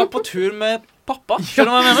 følte at jeg var på tur med pappa. Skjønner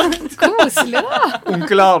du hva jeg mener? Koselig, da.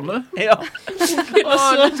 Onkel Arne. Ja. Og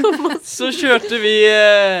så kjørte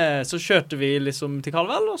vi liksom til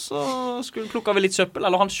Kalveld, og så plukket vi litt søppel.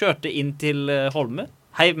 Eller han kjørte inn til Holme,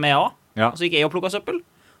 heiv med av, Ja. og så gikk jeg og plukket søppel,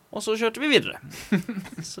 og så kjørte vi videre.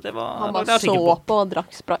 Så det var Han det var bare det jeg så tenker på. på og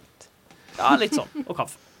drakk sprite. Ja, litt sånn. Og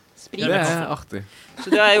kaffe. Sprit. Det er artig. Så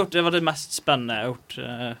det har jeg gjort, det var det mest spennende jeg har gjort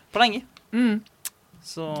på lenge.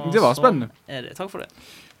 Så, Det var så spennende. er det. Takk for det.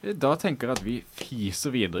 Da tenker jeg at vi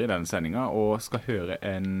fiser videre i denne sendinga og skal høre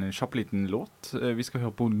en kjapp liten låt. Vi skal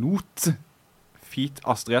høre på Not. Feat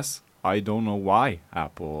Astrid S. I Don't Know Why er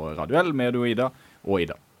på Radio L med du og Ida. Og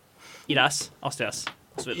Ida. Ida S, Astrid S,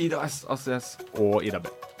 og så videre. Ida S, Astrid S og Ida B.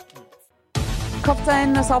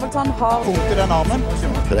 Kaptein Sabeltann har Punktet den armen.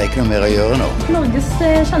 For det er ikke noe mer å gjøre nå. Norges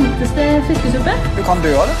kjenteste fiskesuppe. Du kan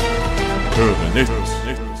dø av det.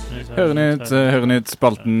 Høre nytt,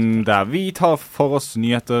 spalten der vi tar for oss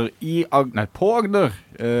nyheter på Agder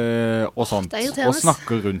og sånt. Det er irriterende. Og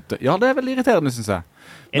snakker rundt det. Ja, det er veldig irriterende, synes jeg.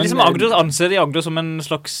 Jeg liksom Agder anser de Agder som en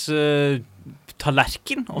slags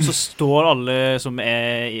tallerken, og så står alle som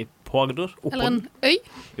er på Agder oppå Eller en den. øy.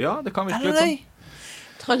 Ja, det kan virke Eller litt nei.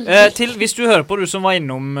 sånn. Hvis du hører på, du som var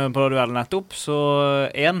innom på duellen nettopp, så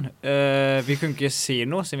vi kunne ikke si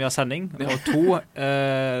noe siden vi har sending, og 2,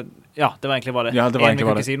 ja, det var egentlig bare det. Ja, det var 1, vi egentlig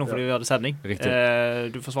kunne bare ikke si noe fordi vi hadde sending. Riktig.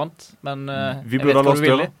 Du forsvant, men Vi jeg burde ha vet hva låst du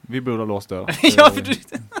døra. ville. Vi burde ha låst døra. Ja, for du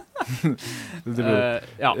Det burde.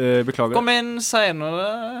 ja. Beklager. Kom inn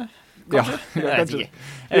senere. kanskje? Ja, Jeg vet kanskje. ikke.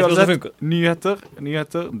 Jeg vet ikke hvordan det funker.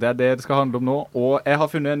 Nyheter, det er det skal handle om nå. Og jeg har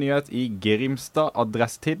funnet en nyhet i Grimstad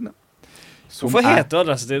Adressetidene. Hvorfor heter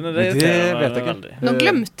adressetidene? Det Det irriterer meg vet jeg ikke. veldig. Nå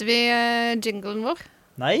glemte vi jinglen vår.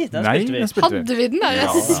 Nei, den Nei, spilte vi. den spilte Hadde vi den? Er jeg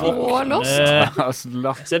Ja. så lost?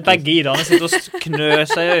 Altså, Se begge idene sitter og knø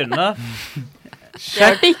seg i øynene. Jeg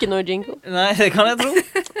hørte ikke noe jingle. Nei, det kan jeg tro.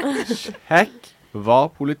 Sjekk hva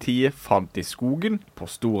politiet fant i skogen på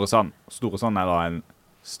Storesand. Storesand er da en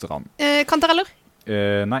strand. Kantareller.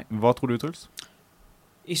 Nei, hva tror du, Truls?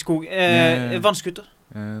 I skog. Vannskuter.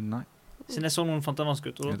 Nei, Siden jeg så noen fant en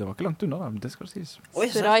vannskuter. det var ikke langt unna da, men det skal det sies. Oi,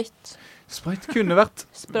 se. Sprite. Sprite kunne vært,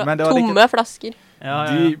 men det var det ikke. Tomme flasker. Ja,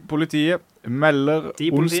 ja, De ja. politiet melder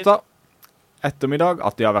De politiet. onsdag ettermiddag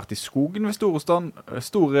at de har vært i skogen ved Storesand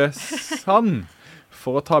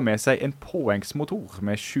for å ta med seg en påhengsmotor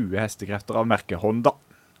med 20 hestekrefter av merket Honda.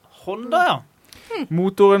 Honda, ja.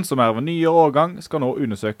 Motoren, som er av en nyere årgang, skal nå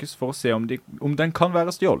undersøkes for å se om den kan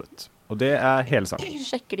være stjålet. Og det er hele saken.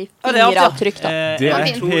 Sjekker de Ja, det er alt, ja. fingeravtrykk, da. Det er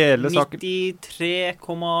Jeg tror hele saken.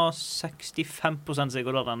 93,65%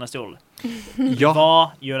 sikkert at den er stjålet. Ja,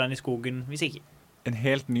 Hva gjør den i skogen hvis ikke? en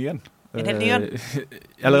helt ny en. En helt ny en?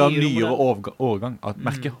 Eller av Nyere nyere modell. årgang av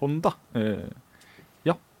merket Honda.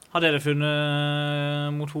 Har dere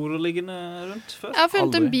funnet motorer liggende rundt før? Jeg har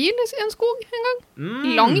funnet en Aldri. bil i en skog en gang. Mm,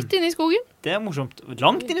 Langt inne i skogen. Det er morsomt.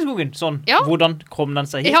 Langt inn i skogen? Sånn, Ja. hvordan kom den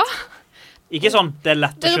seg hit? Ja, Ikke sånn, det er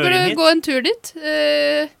lett å dere kjøre burde inn hit. gå en tur dit.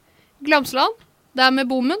 Glamsland. Der med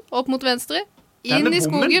bommen, opp mot venstre. Der Inn med i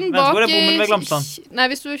bommen? skogen Vent, bak hvor er bommen ved Glamsland? Nei,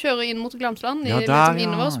 hvis du kjører inn mot Glamsland, Ja, litt der, sånn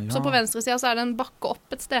innover, ja. så på venstre siden så er det en bakke opp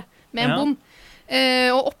et sted, med en Ja. bom.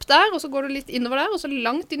 Og opp der, og så går du litt innover der, og så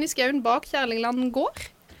langt inn i skauen bak Kjerlingland gård.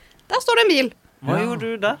 Der står det en bil. Hva Ja. gjorde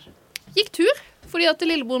du der? Gikk tur, fordi at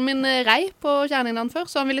lillebroren min rei på Kjerlingland før,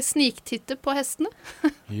 så han ville sniktitte på hestene.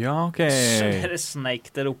 Ja, ok. Så dere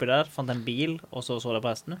sneik dere oppi der, fant en bil, og så dere på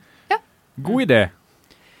hestene? God idé.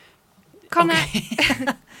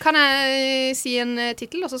 Kan jeg si en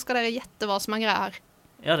titel, og så skal dere gjette hva som er greia her.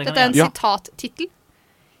 Ja, det kan Dette er en jeg. Ja. sitattitel.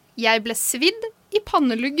 Jeg ble svidd i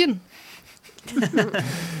panneluggen.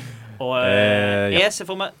 Og Ja. jeg ser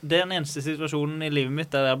for meg, det er den eneste situasjonen i livet mitt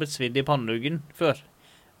der jeg har blitt svidd i panneluggen før.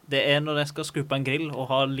 Det er når jeg skal skru på en grill og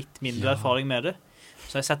har litt mindre erfaring med det.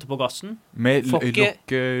 Så jeg setter på gassen. Med Får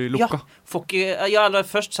ikke- lukka. Får ikke, ja, eller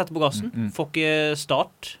først setter på gassen. Mm. Får ikke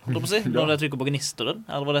start, holdt jeg på å si, Ja. når jeg trykker på gnisteren,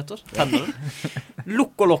 eller hva det heter. Tenner den.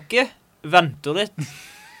 Lukker lokket, venter litt,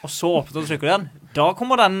 og så åpner og trykker den. Da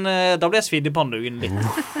kommer den, da blir jeg svidd i panneluggen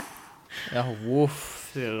litt. Ja, voff,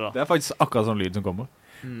 sier det da. Det er faktisk akkurat sånn lyd som kommer.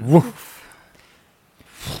 Mm. Voff.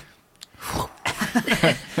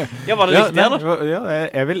 Ja, var det Ja, riktig, eller? ja,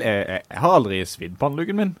 jeg har aldri svidd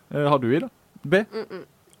panneluggen min. Har du, Ida? B?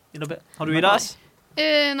 Har du i deg? ass?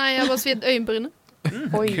 Nei, jeg har bare svidd øyenbrynet.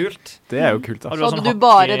 Oi. Kult. Det er jo kult, da. Har Så sånn hadde du hakk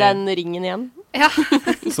bare i- den ringen igjen? Ja,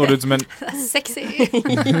 Så det ut som en det er sexy.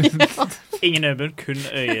 Ingen øyebryn, kun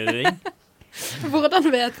øyering.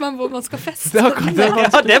 Hvordan vet man hvor man skal feste? Det er akkurat det.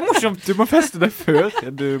 Ja, det er morsomt. Du må feste det før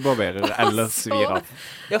du barberer eller svir av.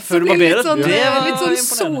 Ja, Så før du blir det barberer. litt sånn, Det var litt sånn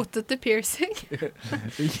imponerende. sotete piercing.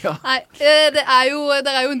 Ja. Nei, det er jo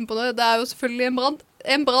inne på noe. Det er jo selvfølgelig en brann.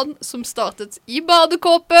 En brann som startet i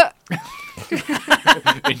badekåpe.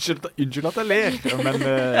 Unnskyld at jeg ler, men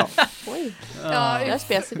ja. Oi, Ja, det er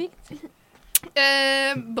spesifikt.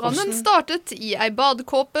 Brannen startet i ei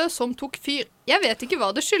badekåpe som tok fyr. Jeg vet ikke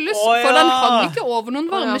hva det skyldes, Å, ja. for den hang ikke over noen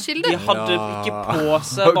Å, ja. varmekilde. De hadde Ja. ikke på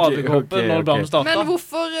seg Ok, badekåpe ok, når brannen ok. starta. Men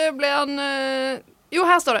hvorfor ble han Jo,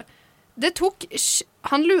 her står det. Det tok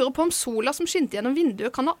Han lurer på om sola som skinte gjennom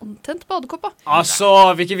vinduet, kan ha antent badekåpa. Altså,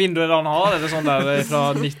 hvilke vinduer er det han har? Er det sånn der fra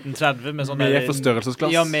 1930 med sånn Med der-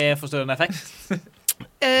 forstørrelsesglass. Ja, med forstørrende effekt.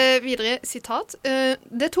 Videre sitat.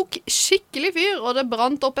 Det tok skikkelig fyr, og det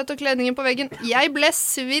brant opp etter kledningen på veggen. Jeg ble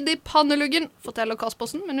svidd i panneluggen, forteller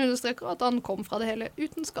Kaspersen, men understreker at han kom fra det hele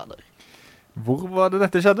uten skader. Hvor var det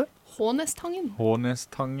dette skjedde? Hånestangen.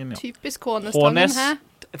 Hånestangen, ja. Typisk Hånestangen, Hånes. hæ?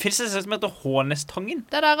 Fins det et sted som heter Hånestangen?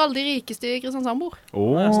 Det er der alle de rikeste i Kristiansand bor.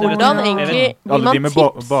 Åh. Hvordan egentlig blir Alle de man med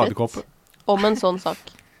tipset badekåpe. om en sånn sak?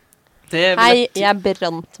 Det Hei, jeg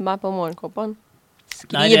brant meg på morgenkåpen.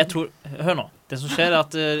 Nei, det jeg Skriv. tror Hør nå. Det som skjer, er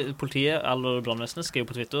at politiet eller brannvesenet skriver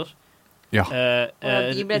på Twitter. Ja.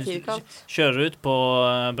 Ja, de ble tilkalt. Kjører ut på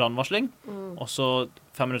brannvarsling, Mm. og så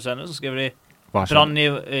 5 minutter senere så skriver de Hva skjedde? brann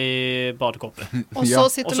i badekåpet. Og så Ja.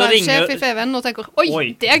 sitter Og så ringer- sjef i FVN og tenker Oi,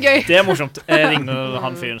 Oi. det er gøy! Det er morsomt. Jeg ringer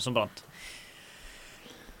han fyren som brant.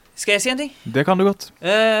 Skal jeg si en ting? Det kan du godt.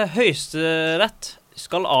 Høyesterett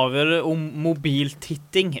skal avgjøre om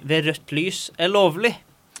mobiltitting ved rødt lys er lovlig.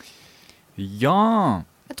 Ja.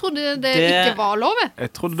 Jeg trodde det ikke var lov, jeg.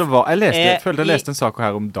 Jeg trodde det var Jeg følte jeg leste en sak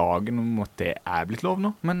her om dagen om at det blitt lov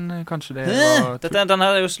nå, men kanskje det var Den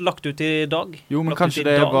her er jo lagt ut i dag. Jo, men lagt kanskje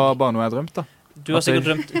det var bare noe jeg drømte, da. Du har sikkert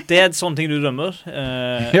drømt. Det er sånne ting du drømmer.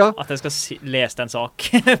 Ja. At jeg skal lese en sak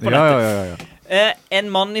på nettet. Ja. En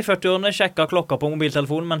mann i 40-årene sjekket klokka på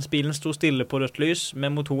mobiltelefonen mens bilen sto stille på rødt lys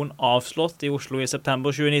med motoren avslått i Oslo i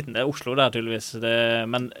september 2019. Det er Oslo der tydeligvis.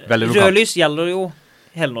 Men rød lys gjelder jo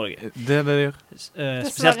hele Norge. Det gjør.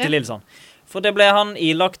 Spesielt i Lillesand. For det ble han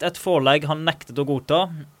ilagt et forelegg han nektet å godta.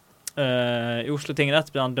 I Oslo tingrett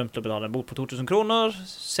ble han dømt til å betale en bot på 2000 kroner.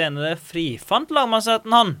 Senere frifant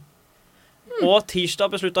lagmannsretten han. Og tirsdag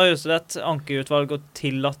besluttet Høyesterett ankeutvalg å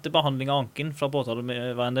tillate behandling av anken fra påtale med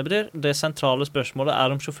hva enn det betyr. Det sentrale spørsmålet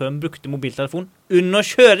er om sjåføren brukte mobiltelefon under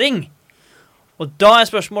kjøring. Og da er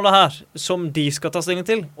spørsmålet her, som de skal ta stilling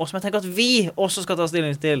til, og som jeg tenker at vi også skal ta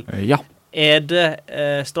stilling til. Ja. Er det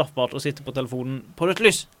straffbart å sitte på telefonen på rødt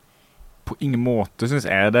lys? På ingen måte synes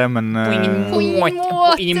jeg det, men På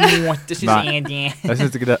ingen måte synes jeg det. Jeg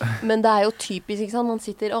synes ikke det. Men det er jo typisk, ikke sant? Man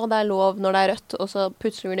sitter, det er lov når det er rødt, og så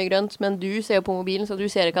plutselig blir det grønt, men du ser jo på mobilen, så du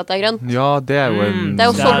ser ikke at det er grønt. Ja, det er jo en... Det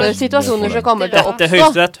er jo sånne situasjoner som kommer til å Dette er oppstå.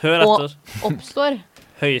 Høyesterett, hør etter. Og oppstår.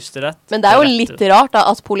 Høyesterett. Men det er jo litt rart da,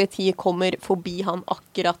 at politiet kommer forbi han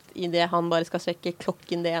akkurat i det han bare skal sjekke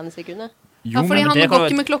klokken det ene sekundet. Ja, fordi han går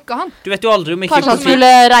ikke med klokka, han. Du vet jo aldri om ikke Kanskje han skulle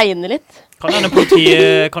regne litt. Kan hende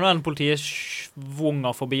politiet svunga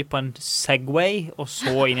forbi på en Segway, og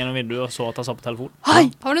så inn gjennom vinduet, og så ta seg på telefonen. Hei!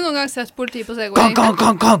 Har du noen gang sett politi på Segway? Gang!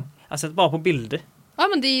 Jeg har sett bare på bilder. Ja,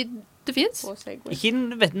 men det finnes. Ikke i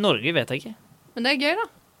Norge, vet jeg ikke. Men det er gøy, da.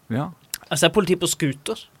 Ja. Jeg har sett politi på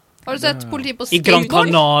scooter. Har du sett politi på I Gran skateboard?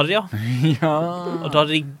 Canaria. Ja. Og da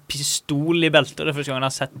hadde de pistol i beltet. Det er første gang jeg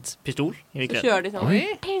har sett pistol i Så virkeligheten. kjører de sånn. Oi.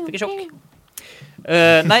 Fikk jeg sjokk.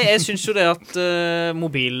 Nei, jeg synes jo det at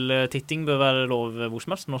mobiltitting bør være lov hvor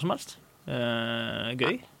som helst, når som helst.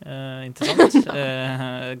 Gøy, interessant.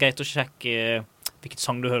 Greit å sjekke hvilket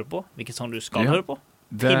sang du hører på, hvilket sang du skal høre på.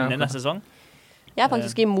 Finne neste sang. Jeg er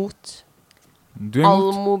faktisk imot Du er all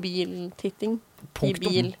imot. mobiltitting i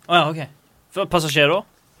bil. Åja, ok. For passasjerer også?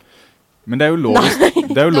 Men det er jo lov,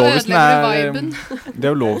 det er jo lov hvis den Da ødelegger er... du viben. Det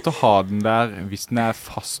er jo lov til å ha den der hvis den er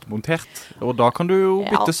fastmontert. Og da kan du jo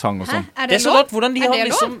bytte sang og sånn. Er Det det er så lov? rart hvordan de Er har det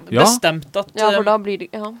lov? liksom Ja. bestemt at Ja, for da blir det...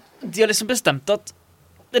 Ja. de har liksom bestemt at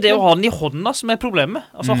det er det å ha den i hånda som er problemet.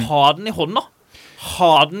 Altså, ha den i hånda.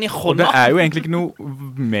 Ha den i Og det hånda. er jo egentlig ikke noe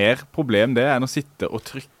mer problem det enn å sitte og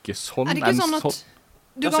trykke sånn. Er det ikke sånn at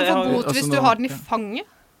du Altså, kan jeg få har jo- bot hvis altså, du har den i ja. fanget,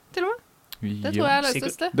 til og med? Det tror Ja. jeg er løses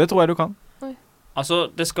sikkert. det. Det tror jeg du kan. Altså,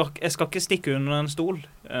 jeg skal ikke stikke under en stol.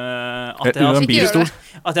 At Under jeg har, en Ikke gjør bilstol. det.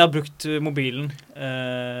 at jeg har brukt mobilen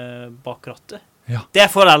bak rattet. Ja. Det er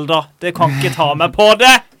foreldre. Det kan ikke ta meg på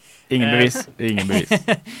det. Ingen bevis. Ingen bevis.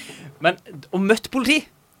 Men, og møtt politi.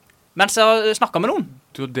 Mens jeg har snakket med noen.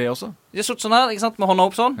 Du har det også? De har suttet sånn her, ikke sant? Med hånda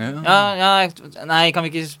opp sånn. Ja. Nei, kan vi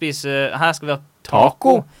ikke spise... Her skal vi ha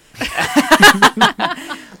taco.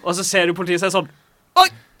 Og så ser du politiet seg sånn. Oi!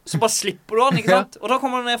 Så bare slipper du han, ikke sant? Og da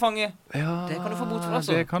kommer han ned i fanget. Ja, Det kan du få bot for,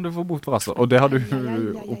 altså. Det kan du få bot for, altså. Og det har du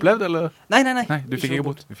opplevd, eller? Nei. Nei, du fikk ikke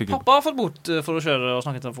bot. Du fikk ikke bot. Pappa har fått bot for å kjøre og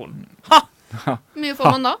snakke i telefonen. Hvor mye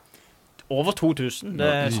får man da? Over 2000. Det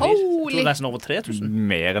er svir. Holy. Jeg tror nesten over 3000.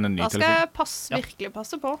 Mer enn en ny Da skal telefon. jeg virkelig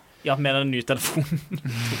passe på. Ja, mer enn en ny telefon.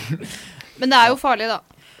 Men det er jo farlig, da.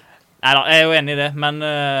 Neida, jeg er jo enig i det.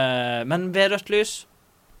 Men ved rødt lys?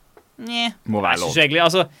 Nja. Må være Jeg lov. synes egentlig,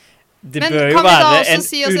 altså, det Men bør kan jo vi da være også en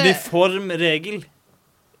si oss- uniform regel.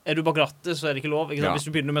 Er du bak rattet, så er det ikke lov. Ikke sant? Ja. Hvis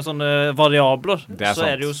du begynner med sånne variabler, Det er så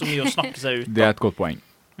er sant. det jo så mye å snakke seg ut Det er et godt poeng.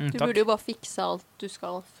 Du takk. burde jo bare fikse alt du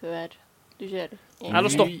skal før du kjører. Eller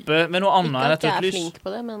stoppe med noe annet enn Ikke et at jeg rødt er lys. flink på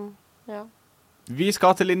det, men ja. Vi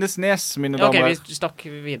skal til Lindesnes, mine Ja, ok, damer. vi stakk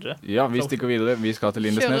videre. Ja, vi stikker videre. Vi skal til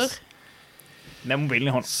Lindesnes. Kjører. Med mobilen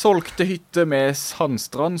i hånd. Solgte hytte med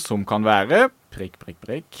sandstrand som kan være... Prikk, prikk,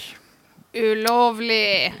 prikk.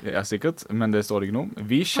 Ulovlig. Ja, sikkert, men det står det ikke noe om.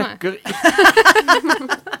 Vi sjekker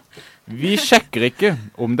ikke... Vi sjekker ikke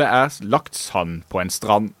om det er lagt sand på en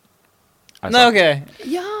strand. Altså, Nei, ok.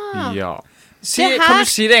 Ja. Ja. Si, Det her- kan du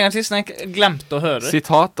si det en gang til, så jeg glemte å høre?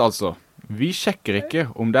 Sitat, altså. Vi sjekker ikke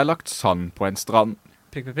om det er lagt sand på en strand.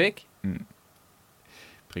 Prikk, prikk, prikk.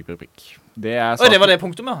 Prikk, prikk, prikk. Det er Oi, det var det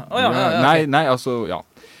punktum, ja. Å, ja, ok. Nei, altså, ja.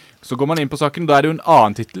 Så går man inn på saken, da er det jo en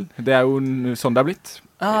annen titel. Det er jo sånn det er blitt.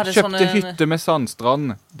 Ah, det er Kjøpte sånn en- hytte med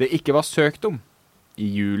sandstrand det ikke var søkt om. I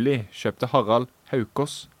juli kjøpte Harald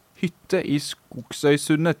Haukås hytte i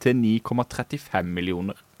Skogsøysundet til 9,35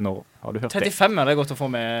 millioner. Nå har du hørt 35 er det godt å få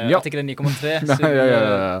med, Ja. at ikke det er 9,3. det.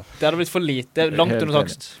 Ja. Det hadde blitt for lite, langt Helt under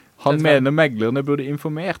takst. Han 35. mener meglerne burde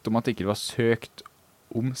informert om at det ikke var søkt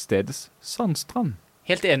om stedets sandstrand.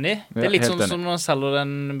 Helt enig. Det er litt sånn som når man selger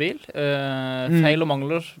en bil. Feil og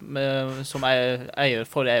mangler som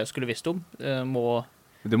forrige eier skulle visst om,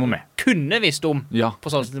 det må med. Kunne visst om på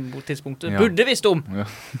sånne tidspunktet. Burde visst om. Ja.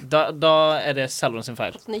 Da er det selgeren sin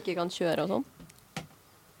feil. Sånn ikke kan kjøre og sånn.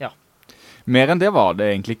 Ja. Mer enn det var det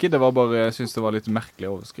egentlig ikke. Det var bare, jeg synes det var litt merkelig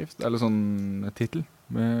overskrift. Eller sånn titel.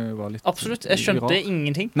 Absolutt. Jeg skjønte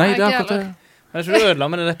ingenting. Nei, det er akkurat det. Jeg tror du ødela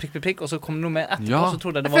med det der prikk, og så kom det noe med etterpå, så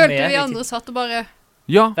trodde jeg det var med. Jeg følte vi andre satt og bare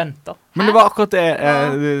venta. Men det var akkurat det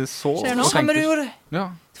så. Det samme du gjorde. Ja.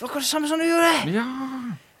 Det var akkurat det samme som du gjorde. Ja.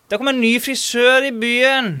 Det kom en ny frisør i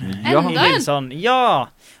byen. Enda en?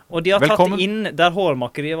 Ja. Og de har tatt inn der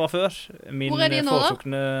hårmakeriet var før. Min hvor er de nå da?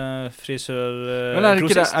 Foretrukne frisør. Men er det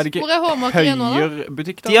ikke hvor er hårmakeriet nå da?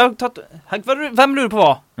 Høyerbutikk da? De har tatt... Hvem lurer på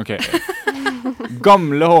hva? Ok.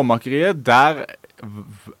 Gamle hårmakeriet, der...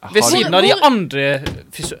 Ved siden av de andre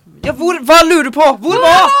frisør... Ja, hva lurer du på? Hvor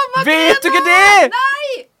var? Vet du ikke det?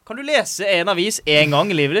 Nei! Kan du lese en avis en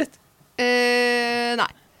gang i livet ditt?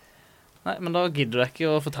 Nei. Nei, men da gidder jeg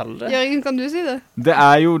ikke å fortelle det. Jørgen, kan du si det? Det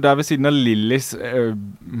er jo der ved siden av Lillys...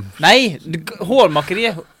 Nei,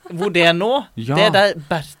 hårmakeriet, hvor det er nå, det er der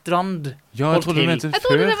Bertrand jeg trodde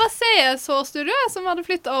det var CS-hårstudio som hadde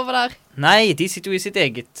flyttet over der. Nei, de sitter jo i sitt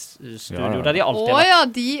eget studio, der de alltid har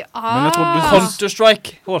vært. Counter-Strike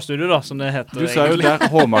hårstudio da, som det heter. Du sa jo der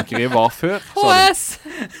hårmakeriet var før. HS!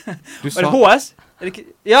 Er det HS? Er det ikke?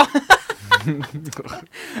 Ja!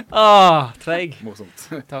 Treig. Morsomt.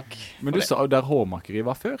 Takk. Men du sa jo der hårmakeriet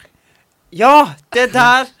var før. Ja, det er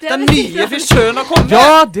der den nye frisøren har kommet.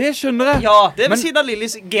 Ja, det skjønner jeg. Ja, det er ved siden av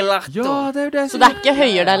Lillys Gelato. Ja, det er jo det. Så det er ikke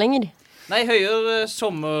høyere der lenger? Nei, høyere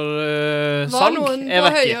sommersalg. Var noen på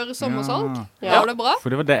høyere sommersalg? Ja, var det bra? For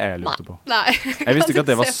det var det jeg lurte på. Nei. Jeg visste ikke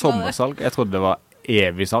at det var sommersalg. Jeg trodde det var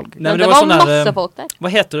evig salg. Nei, det var masse folk der. Hva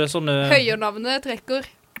heter det sånne... Høyernavnet trekker.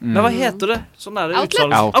 Men hva heter det? Sånn er det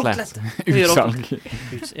utsalg. Outlet. Utsalg.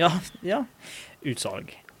 Ja.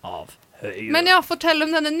 Utsalg av høyre. Men ja, fortell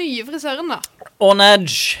om denne nye frisøren da. On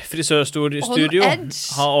Edge frisørstudio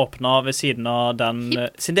har åpnet ved siden av den.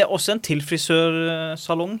 Siden det er også en til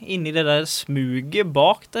frisørsalong inni det der smuget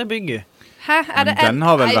bak det bygget. Hæ? Den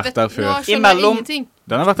har vel vært der før. Den har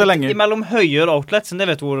vært der lenge. Imellom Høyre Outlet, siden det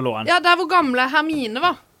vet du hvor det lå en. Ja, der hvor gamle Hermine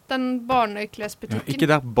var. Den barneklesbutikken. Ja, ikke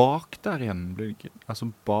der bak der igjen. Altså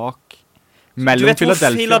bak... Du vet hvor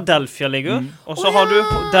Philadelphia ligger, og så har du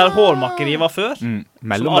der hårmakeriet var før, som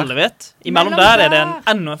alle vet. Imellom der er det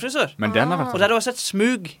enda en frisør. Men den har vært. Og der er det også et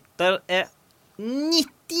smug. Der er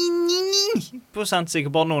 99%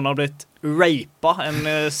 sikker på at noen har blitt rapet en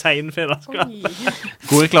sen fredagskveld.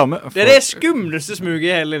 God reklame. Det er det skumleste smuget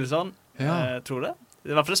i hele Lillesand. Tror det. Det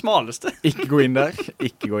er i hvert fall det smaleste. Ikke gå inn der. Jeg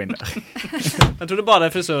tror det bare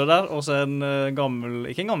er frisør der, og så en gammel,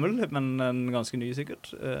 ikke en gammel, men en ganske ny sikkert,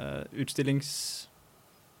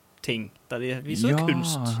 utstillingsting, der de viser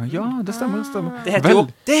kunst. Ja, det stemmer. Det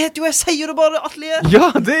heter jo, jeg sier det bare, Atelier!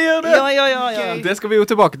 Ja, det gjør det! Ja. Det skal vi jo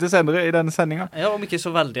tilbake til senere i denne sendingen. Ja, om ikke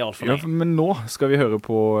så veldig alt for meg. Ja, men nå skal vi høre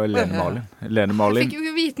på Lene Marlin. Jeg fikk jo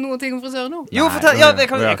ikke vite noe om frisøren nå. Jo,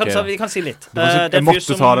 fortell, vi kan si litt. Jeg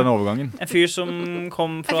måtte ta den overgangen. En fyr som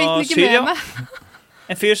kom fra Syria.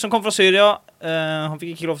 En fyr som kom fra Syria. Han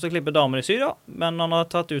fikk ikke lov til å klippe damer i Syria, men han har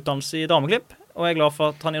tatt utdannelse i dameklipp, og jeg er glad for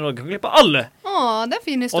at han i Norge kan klippe alle. Det er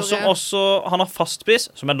fin historie. Også, han har fastpris,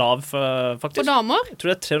 som er lav faktisk. For damer? Jeg tror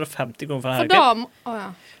det er 350 kroner for en herreklipp. For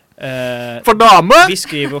damer? For damer? Vi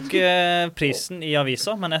skriver jo ikke prisen i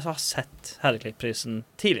aviser, men jeg har sett herreklippprisen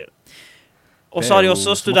tidligere. Og så har de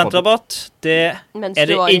også studentrabatt. Det er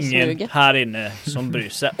det ingen her inne som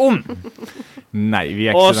bryr seg om. Nei, vi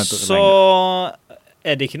er ikke studenter lenger. Og så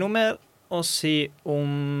er det ikke noe mer å si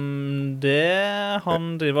om det.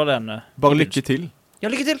 Han driver alene. Bare lykke til. Ja,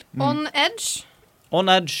 lykke til. On Edge. On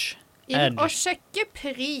Edge. Inn og sjekke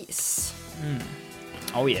pris.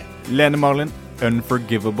 Oh yeah. Lene Marlin,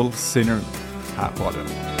 Unforgivable Sinner, her på radioen.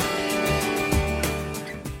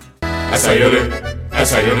 Jeg sier det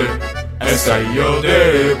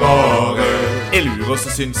bare. Jeg lurer så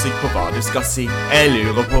sinnssykt på hva du skal si. Jeg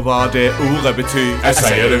lurer på hva det ordet betyr. Jeg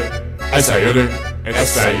sier det bare. Jeg sier det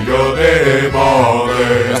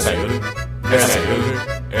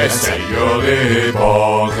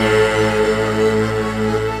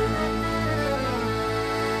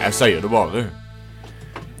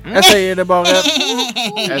bare.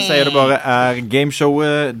 Jeg sier det bare er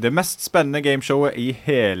gameshowet, det mest spennende gameshowet i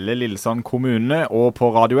hele Lillesand kommune og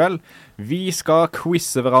på Radio L. Vi skal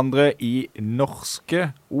quizze hverandre i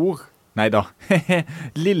norske ord. Neida,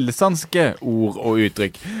 lillesandske ord og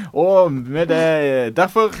uttrykk. Og med det,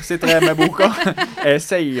 derfor sitter jeg med boka. Jeg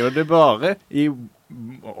sier det bare i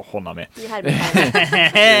hånda mi. I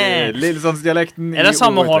hermetegn. Lillesand-dialekten. Er det i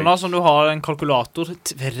samme orduttrykk. hånda som du har en kalkulator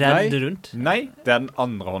tredd rundt? Nei, det er den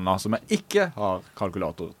andre hånda som jeg ikke har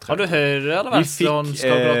kalkulator. Har du høyre eller Vi venstre hånds fikk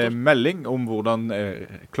kalkulator? melding om hvordan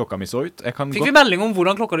klokka mi så ut. Jeg kan Fikk vi melding om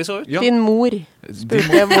hvordan klokka di så ut? Ja. Din mor De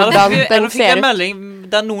spurte Eller hvordan fikk den vi ser en ut. melding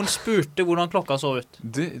der noen spurte hvordan klokka så ut?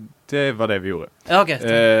 Det var det vi gjorde. Ja, ok.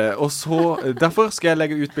 Og så, derfor skal jeg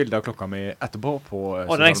legge ut bilder av klokka mi etterpå på det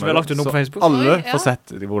er ingen som har lagt ut noe på Facebook? Så alle Oi, ja. får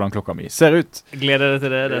sett hvordan klokka mi ser ut. Gleder dere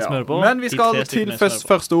til det som hører på? Men vi De skal tre til stykkene som hører på.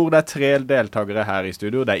 første ord. Det er 3 deltakere her i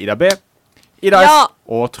studio. Det er Ida B, Ida S Ja.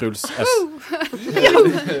 og Truls S.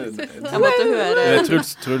 Jeg måtte høre.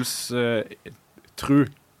 Truls Trull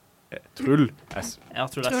S. Ja,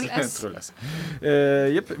 tror det. Trull S. Trull S.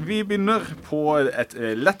 Jepp, vi begynner på et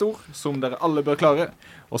lett ord som dere alle bør klare.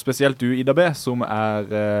 Og spesielt du, Ida B, som er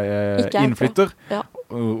Ikke er innflytter, Ja.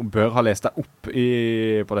 og bør ha lest deg opp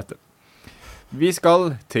på dette. Vi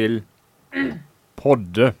skal til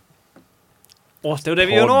podde. Å, det er jo det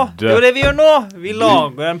vi gjør nå! Det er jo det vi gjør nå! Vi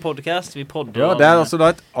lager en podcast, vi podder. Ja, det er altså da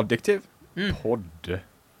et adjektiv. Mm. Podde.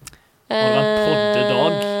 en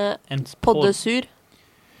poddedag. En Poddesur.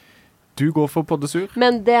 Du går for poddesur.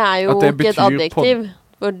 Men det er jo At det ikke et betyr adjektiv.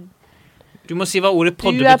 For Du må si hva ordet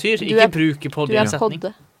podde Du er- betyr. du Ikke er- bruke du podde i er en setning.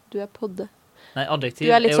 podde. Du er podde. Nei, adjektiv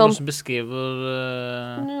Du er er, litt jo sånn- noe som beskriver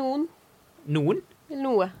Noen. noen. Eller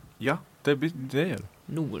noe. Ja, det gjør det.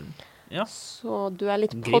 Noen. Så du er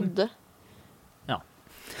litt Grim. podde. Ja.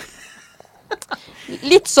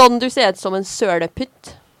 Litt sånn du ser ut som en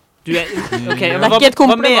sølepytt. Du er, ok, Det er men ikke et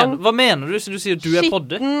kompliment. hva mener du så du sier du er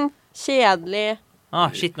podde? Skitten, kjedelig.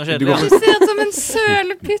 Skitten og Du kjedelig. går Ja. Du ser ut som en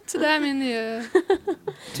sølepytt. Det er min nye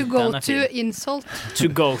to go Den er to fin. insult. To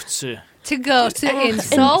go to. To go to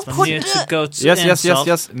insult. Nye to go to Yes.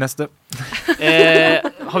 insult. Neste.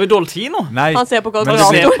 Har vi dårlig tid nå? Nei, Han ser på Men Se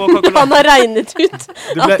kalkulatoren. på kalkulatoren. Han har regnet ut det,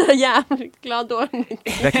 ble, at det er jævla dårlig.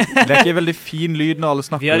 det er ikke veldig fin lyd når alle Vi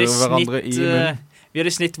snakker har i hverandre i snitt munnen. Vi har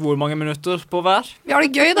i snitt hvor mange minutter på hver? Vi har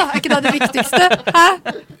det gøy, da. Er ikke det det viktigste? Hæ?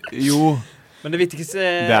 Jo, Men det viktigste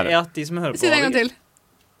er er, det. at de som hører på Si det en gang har det gøy. til.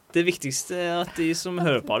 Det viktigste er at de som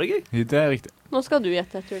hører på har det gøy. det er riktig. Nå skal du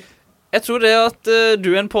gjette, Truls. Jeg tror det at du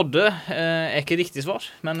er en podde er ikke riktig svar,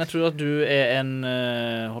 men jeg tror at du er en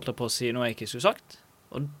holdt jeg på å si noe jeg ikke skulle sagt.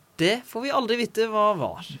 Og det får vi aldri vite hva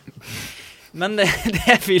var. Men det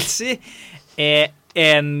jeg vil si er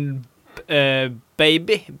en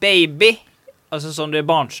baby. Baby. Altså sånn det er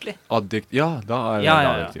barnslig. Ja, da er det Ja.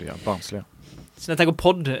 adjektiv. Ja, barnslig. Ja. Så jeg tenker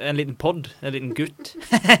podd, en liten podd, en liten gutt.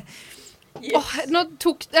 Nå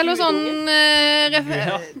tok Eller sånn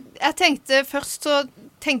Jeg tenkte først så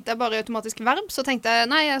tenkte jeg bare automatisk verb. Så tenkte jeg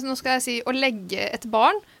nei, nå skal jeg si å legge et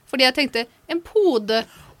barn. Fordi jeg tenkte en pode.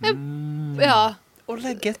 Ja. Å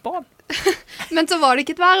legge et barn. Men så var det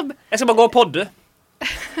ikke et verb. Jeg skal bare gå og podde.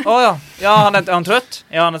 Ja. Ja, er han trøtt?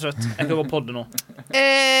 Ja, han er trøtt. Jeg skal gå og podde nå.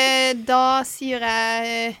 Da sier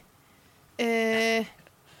jeg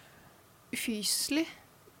ufyselig.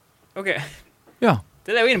 Ok. Ja.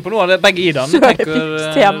 Det er jo inne på noe av det begge Idane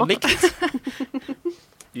Sølepytt-tema. likt.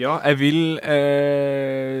 Ja, jeg vil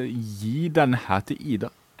gi den her til Ida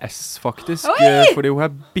S, faktisk. Fordi hun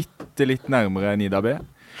er bitte litt nærmere enn Ida B.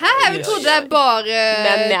 Jeg trodde jeg bare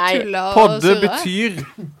Men jeg- tulla og Podde surra. betyr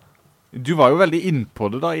Du var jo veldig innpå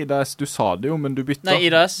det, da, Ida S. Du sa det jo, men du bytta. Nei,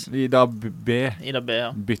 Ida S. Ida B Ida B,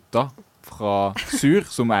 ja. bytta fra sur,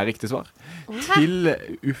 som er riktig svar, til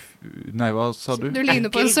Nei, hva sa du? Du ligner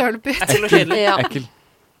på en sølepytt. Ekkel og kjedelig. Ja. Ekkel.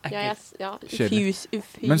 Ja, Kjedelig.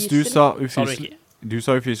 ufyselig. Mens du sa Sa du ufyselig. ikke. Du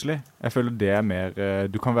sa ufyselig. Jeg føler det er mer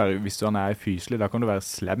du kan være, hvis han er ufyselig, da kan du være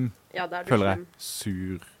slem, Ja, det er du føler jeg. slem.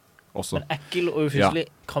 Sur også. Men ekkel og ufyselig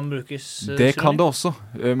kan brukes Det kan det også.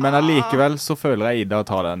 Men allikevel så føler jeg Ida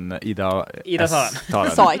tar den. Ida tar S tar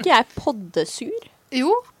den. Sa ikke jeg poddesur?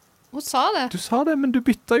 Jo, hun sa det. Du sa det, men du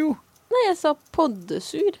bytta jo. Nei, jeg sa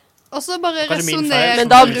poddesur. Og så bare Kanskje min resonnere. feil.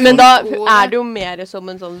 Men da er det jo mer som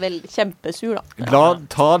en sånn kjempesur, da.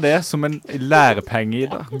 Ta det som en lærepenge,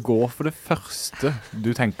 Ida. Gå for det første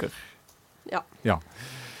du tenker. Ja.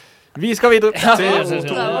 Vi skal videre Ja, til ja, ord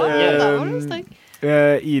to. Der var du streng.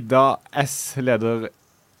 Ida S leder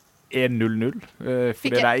 1-0-0. Fordi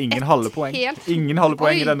Fikk det er jeg ingen ett halve poeng. helt? Ingen halve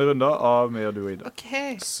poeng Oi. i denne runden av meg og du og Ida. OK,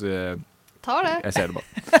 Så ta det. jeg ser det bare.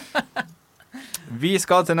 Vi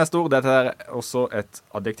skal til neste ord. Dette er også et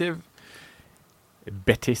adjektiv.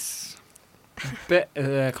 Betis.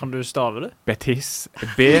 Kan du stave det? Betis.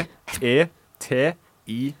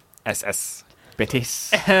 B-E-T-I-S-S. Betis.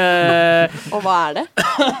 Og hva er det?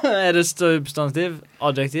 Er det substantiv,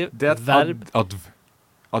 adjektiv, Det er et verb? adverb.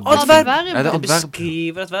 Adverb! Er det Det adverb?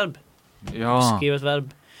 beskriver et verb. Ja. Beskriver et verb.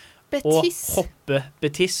 Betis. Og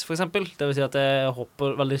hoppe-betiss, for eksempel. Det vil si at jeg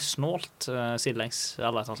hopper veldig snålt sidelengs,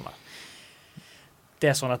 eller noe sånt der. Det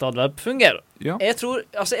er sånn et adverb fungerer. Ja. Jeg tror,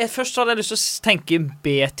 altså først hadde jeg lyst til å tenke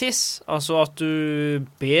betis, altså at du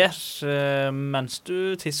ber mens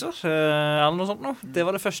du tisser, eller noe sånt noe. Det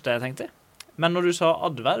var det første jeg tenkte. Men når du sa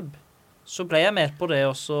adverb, så ble jeg med på det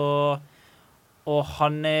også, og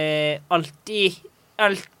han er alltid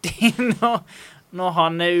når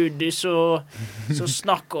han er ute, så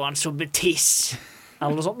snakker han så betiss,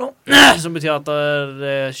 eller noe sånt noe, som betyr at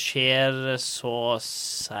det skjer så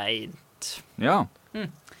sent. Ja.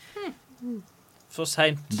 For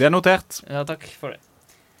sent. Det er notert. Ja, takk for det.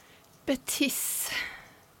 Betis.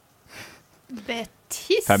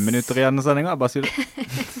 5 minutter igjen i sendingen, bare si det.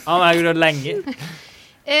 Ja, men jeg har gått lenge.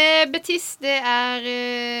 Betis, det er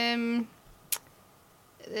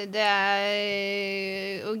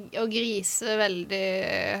å grise veldig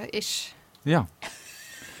ish. Ja,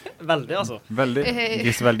 Veldig, altså. veldig.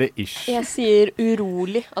 Griseveldig ish. Jeg sier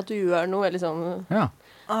urolig at du gjør noe veldig sånn. Ja.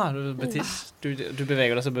 Du betiss. Du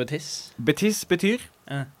beveger deg som betiss. Betis betyr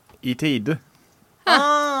i tide.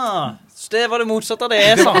 Så det var det motsatte av det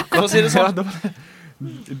jeg sa, for å si det sånn.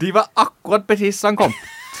 De var akkurat betis han kom.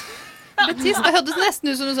 Betis, det hørtes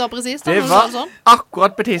nesten ut som du sa presis. Det var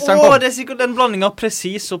akkurat betis han kom. Det er sikkert en blanding av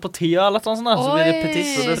presis og på tida, eller noe sånt der. Så blir det petis.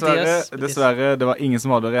 Så dessverre, det var ingen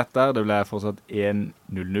som hadde rett der. Det ble fortsatt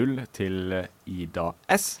 1-0 til Ida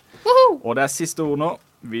S. Og det er siste ord nå.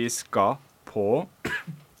 Vi skal på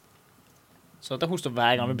Så at jeg hoster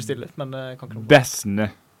hver gang vi bestiller, men det kan ikke noe. Bessne.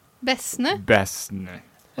 Bessne? Bessne.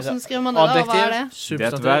 Hvordan skriver man det da? Hva er det? Det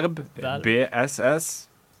er et verb. B-S-S-N-E.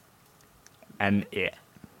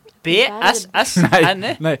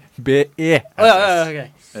 B-S-S-N-E? Nei, B-E-S-S.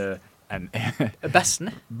 Ja, N-E.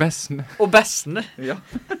 Bessne. Bessne. Og bessne. Ja.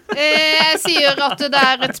 Jeg sier at det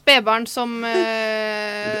er et spedbarn som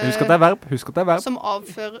Husk at det er verb. Som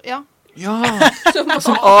avfører, ja. Ja, som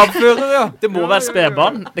avfører, ja. Det må være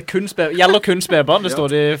spedbarn. Det gjelder kun spedbarn, det står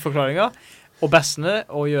det i forklaringen. Og bessene,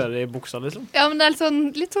 og gjøre det i buksa, liksom. Ja, men det er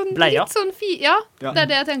litt sånn Bleia. Ja, det er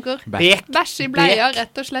det jeg tenker. Bek. Bæsj i bleia,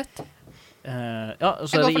 rett og slett. Ja, og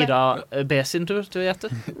så er det Ida B sin tur til å gjette.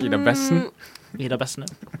 Ida Bessen. Ida Bessene.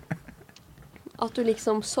 At du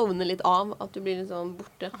liksom sovner litt av, at du blir litt sånn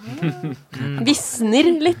borte. Visner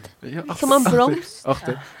litt, som en blomst.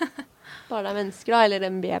 Artig. Bare det er mennesker da, eller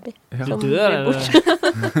en baby. Ja. Du dør, eller?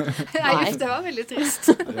 Nei, det var veldig trist.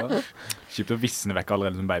 Ja. Kjipt å visne vekk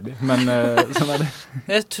allerede som baby, men sånn er det.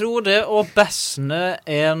 Jeg tror det å bessne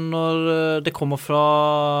er når det kommer fra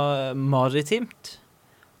maritimt.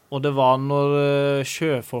 Og det var når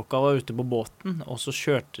sjøfolka var ute på båten, og så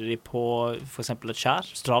kjørte de på for eksempel et skjær,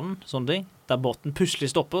 stranden, sånne ting, der båten plutselig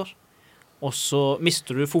stopper. Og så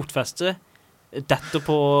mister du fotfestet, detter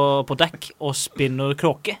på dekk og spinner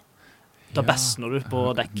kråke. Da bessner du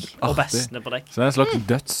på dekk, og bessner på dekk. Så det er en slags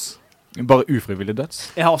døds. Bare ufrivillig døds.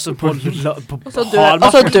 Jeg har også på Og så dør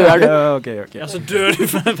du. Ja, ok. Ja, så dør du.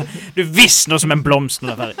 Du visner som en blomst når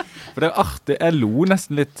det er ferdig. For det er artig. Jeg lo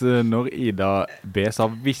nesten litt når Ida B sa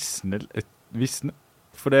visne.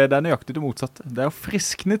 For det er nøyaktig det motsatte. Det er å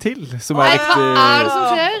friskne til som er riktig. Hva er det som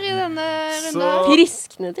skjer i denne runden?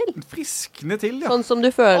 Friskne til. Friskne til, ja. Sånn som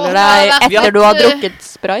du føler deg etter du har drukket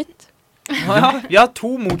Sprite. Ja, vi har 2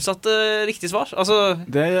 motsatte riktige svar. Altså,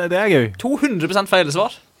 Det er gøy. 200% feil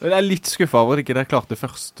svar. Jeg er litt skuffet over at ikke dere klarte det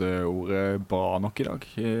første ordet bra nok i dag.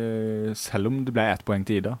 Selv om det ble 1 poeng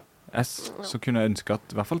til Ida S, så kunne jeg ønske at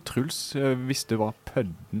i hvert fall Truls visste hva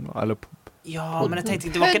pødden var, eller Ja, men jeg tenkte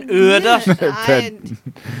ikke det var ikke en ø der. pødden.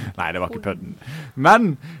 Nei, det var ikke pødden.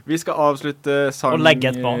 Men vi skal avslutte sang Og legge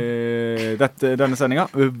et barn. Denne sendingen.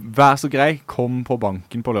 Vær så grei, kom på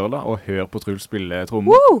banken på lørdag og hør på Truls spille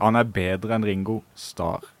trommer. Han er bedre enn Ringo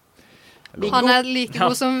Starr. Han er like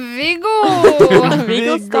god som Viggo.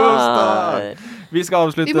 Viggo Starr. Vi skal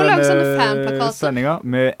avslutte Vi må lage sånne denne fanplakater. sendingen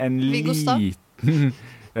med en Viggo Starr. liten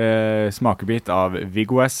smakebit av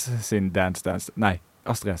Viggo S sin Dance Dance. Nei,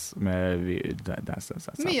 Astrid S med Dance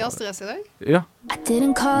Dance. Mye Astrid S i dag. Ja, det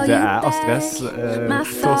er Astrid S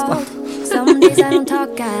torsdag.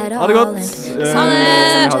 Ha det godt. Ha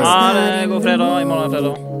det. God fredag. I morgen er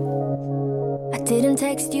fredag.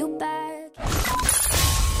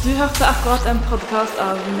 Du hørte akkurat en podcast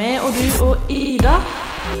av meg og du og Ida.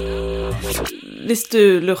 Hvis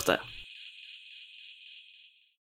du lurte.